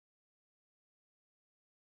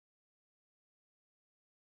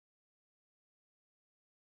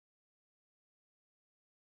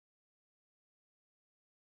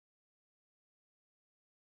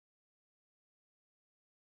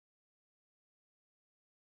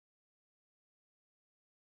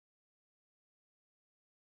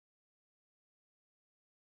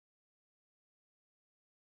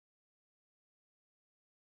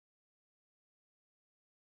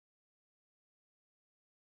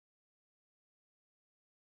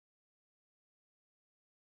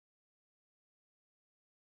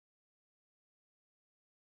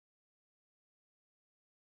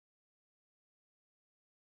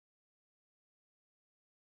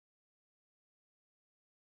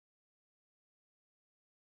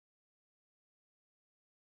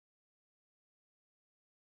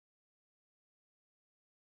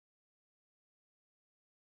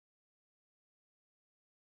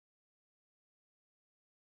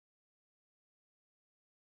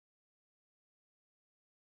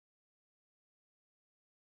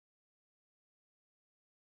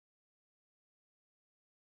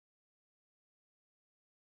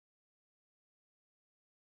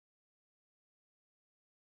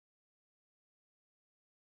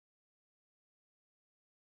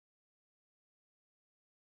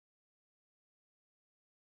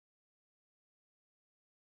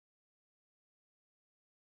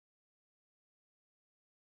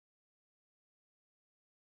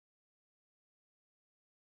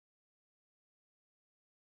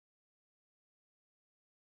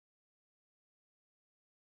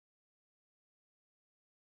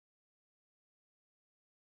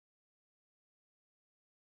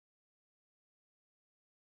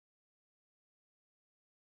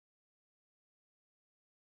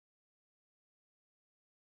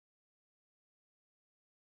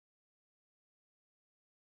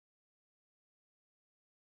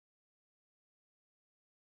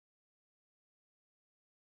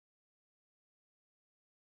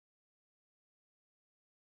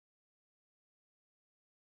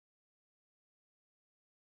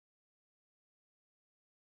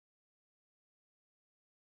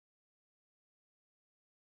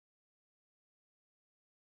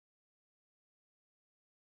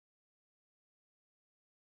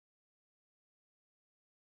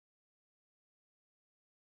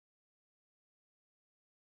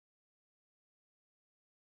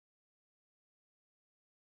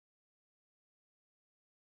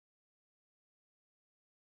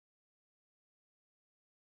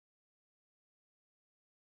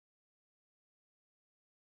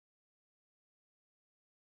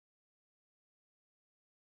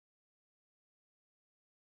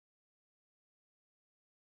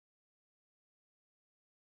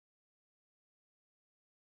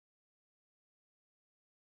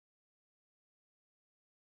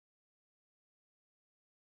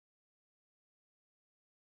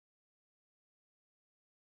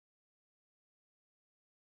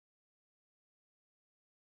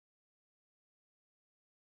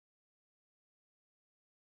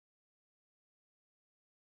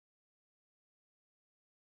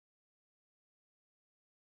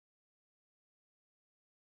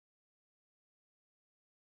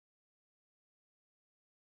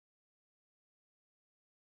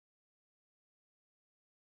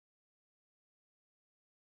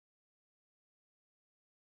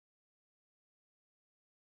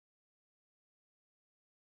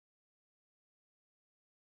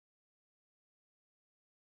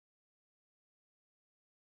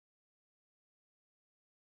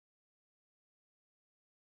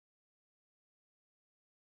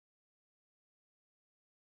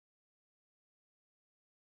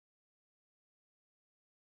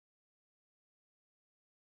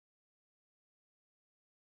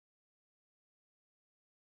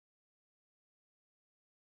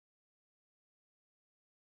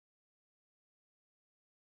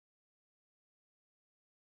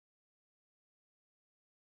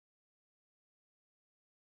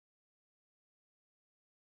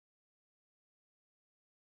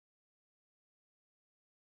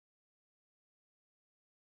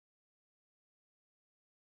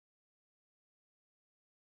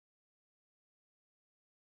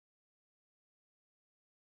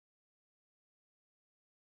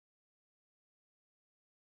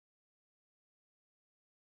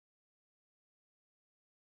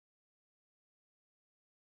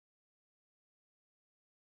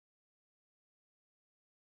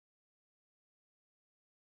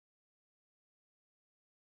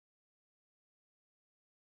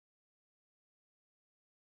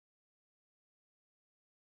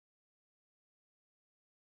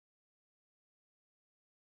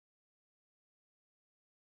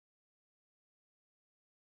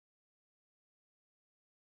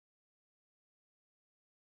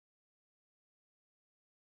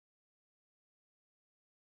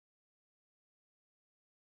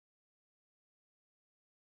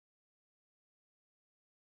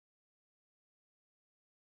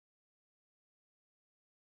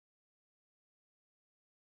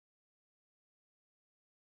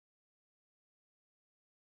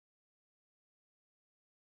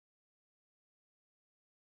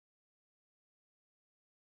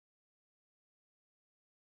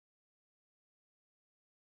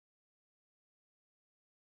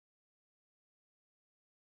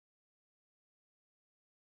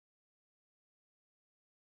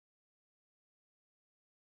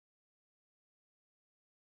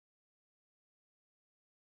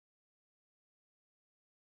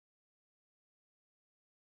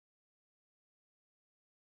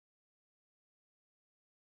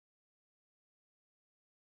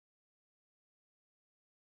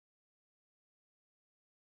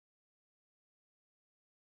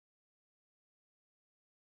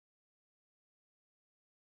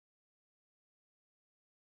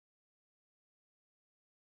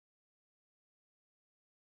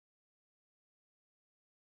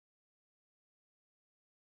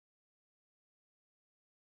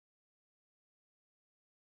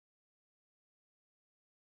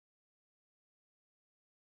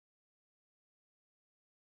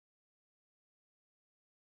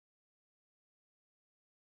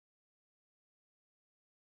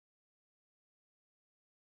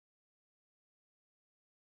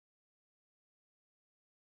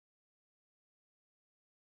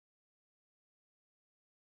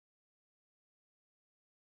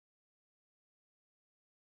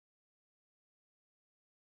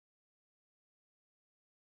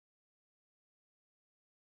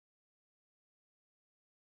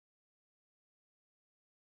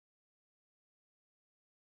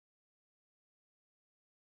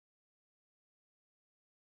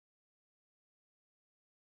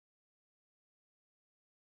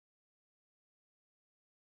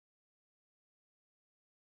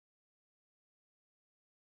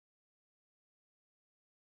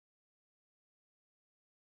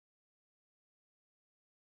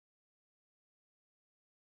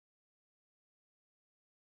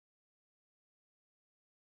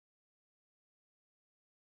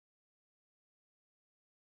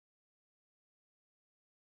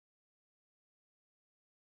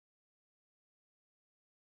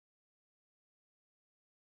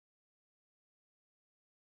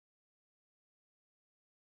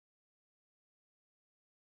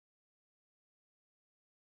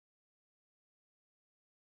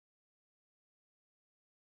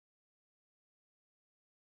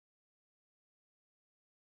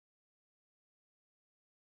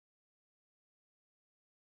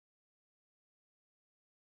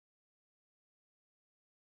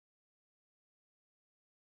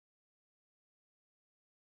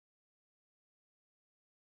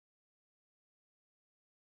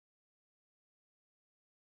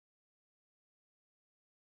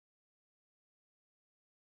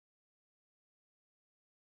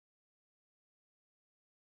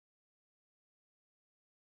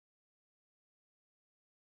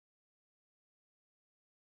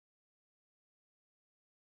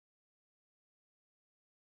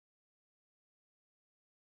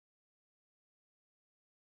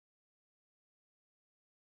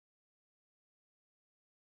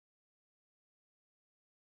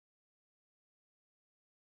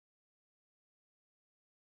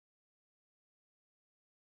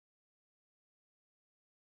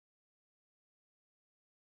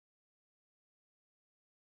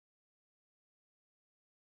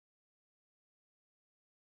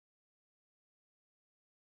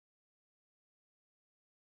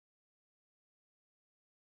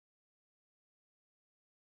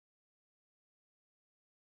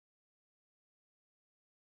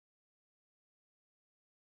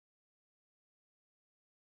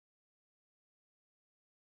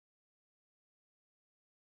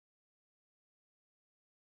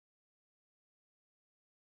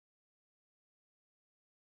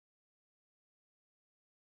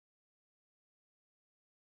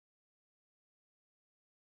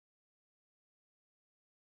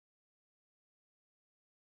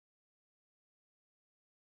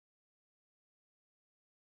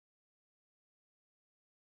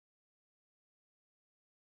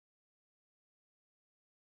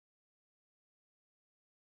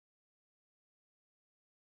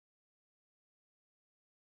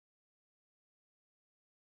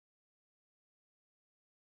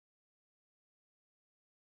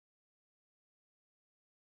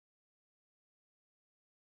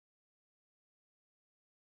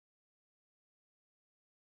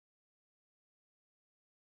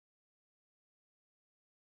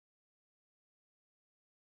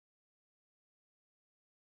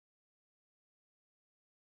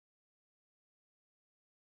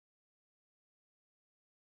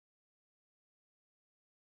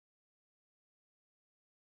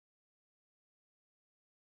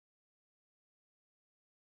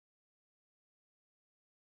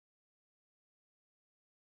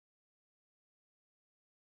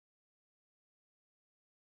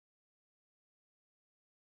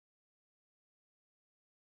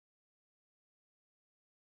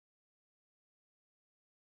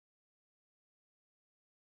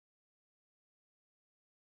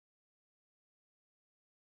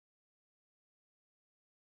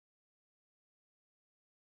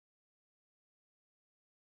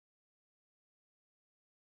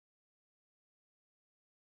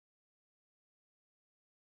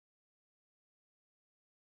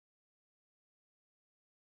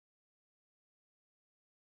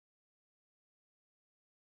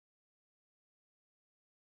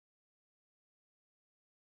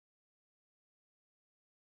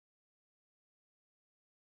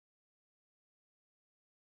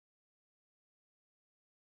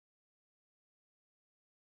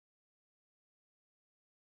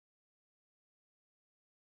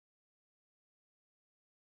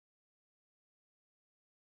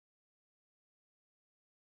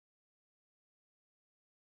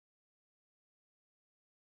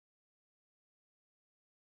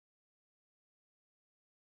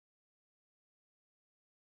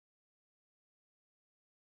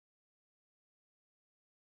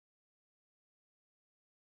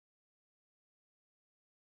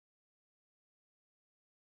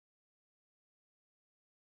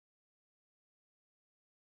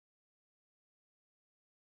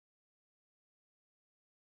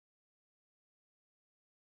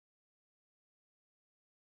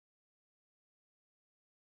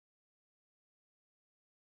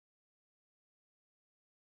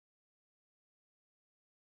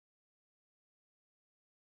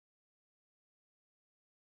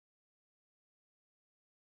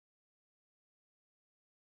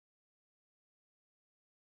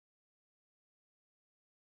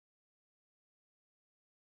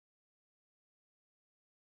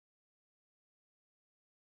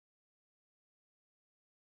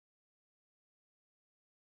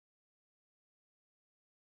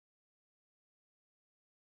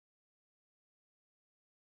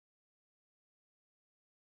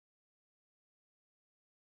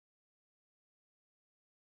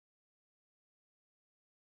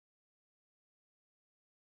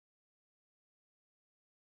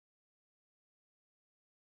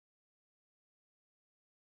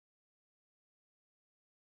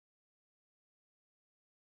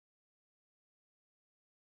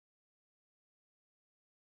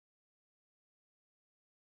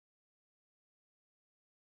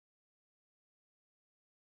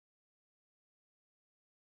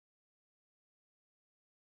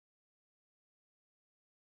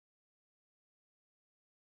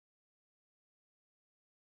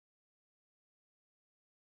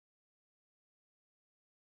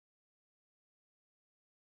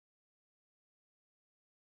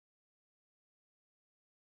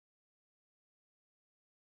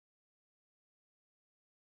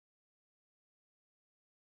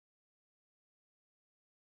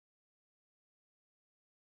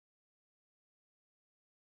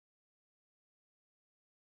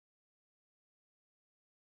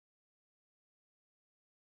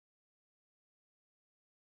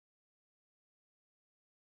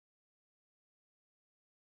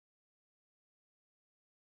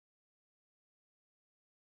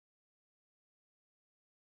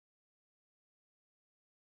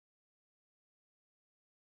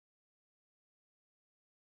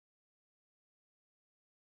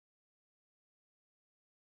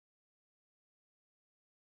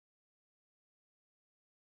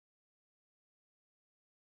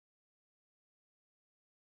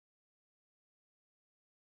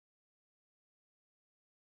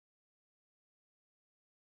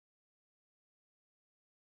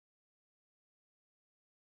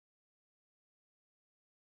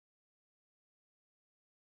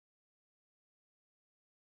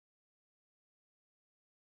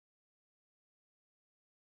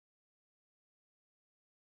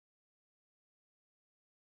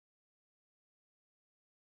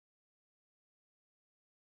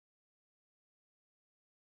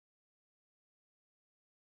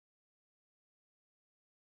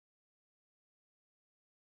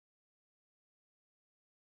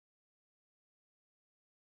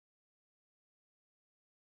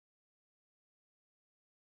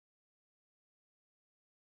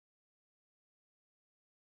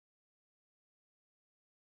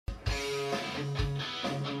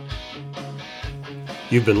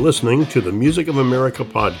 You've been listening to the Music of America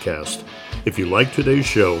podcast. If you like today's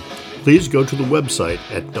show, please go to the website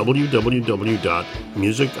at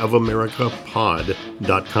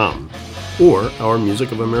www.musicofamericapod.com or our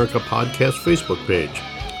Music of America podcast Facebook page.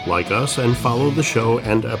 Like us and follow the show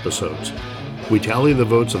and episodes. We tally the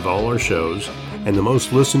votes of all our shows, and the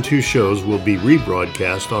most listened to shows will be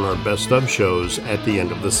rebroadcast on our best of shows at the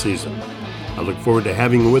end of the season. I look forward to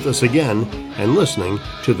having you with us again and listening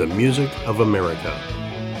to the Music of America.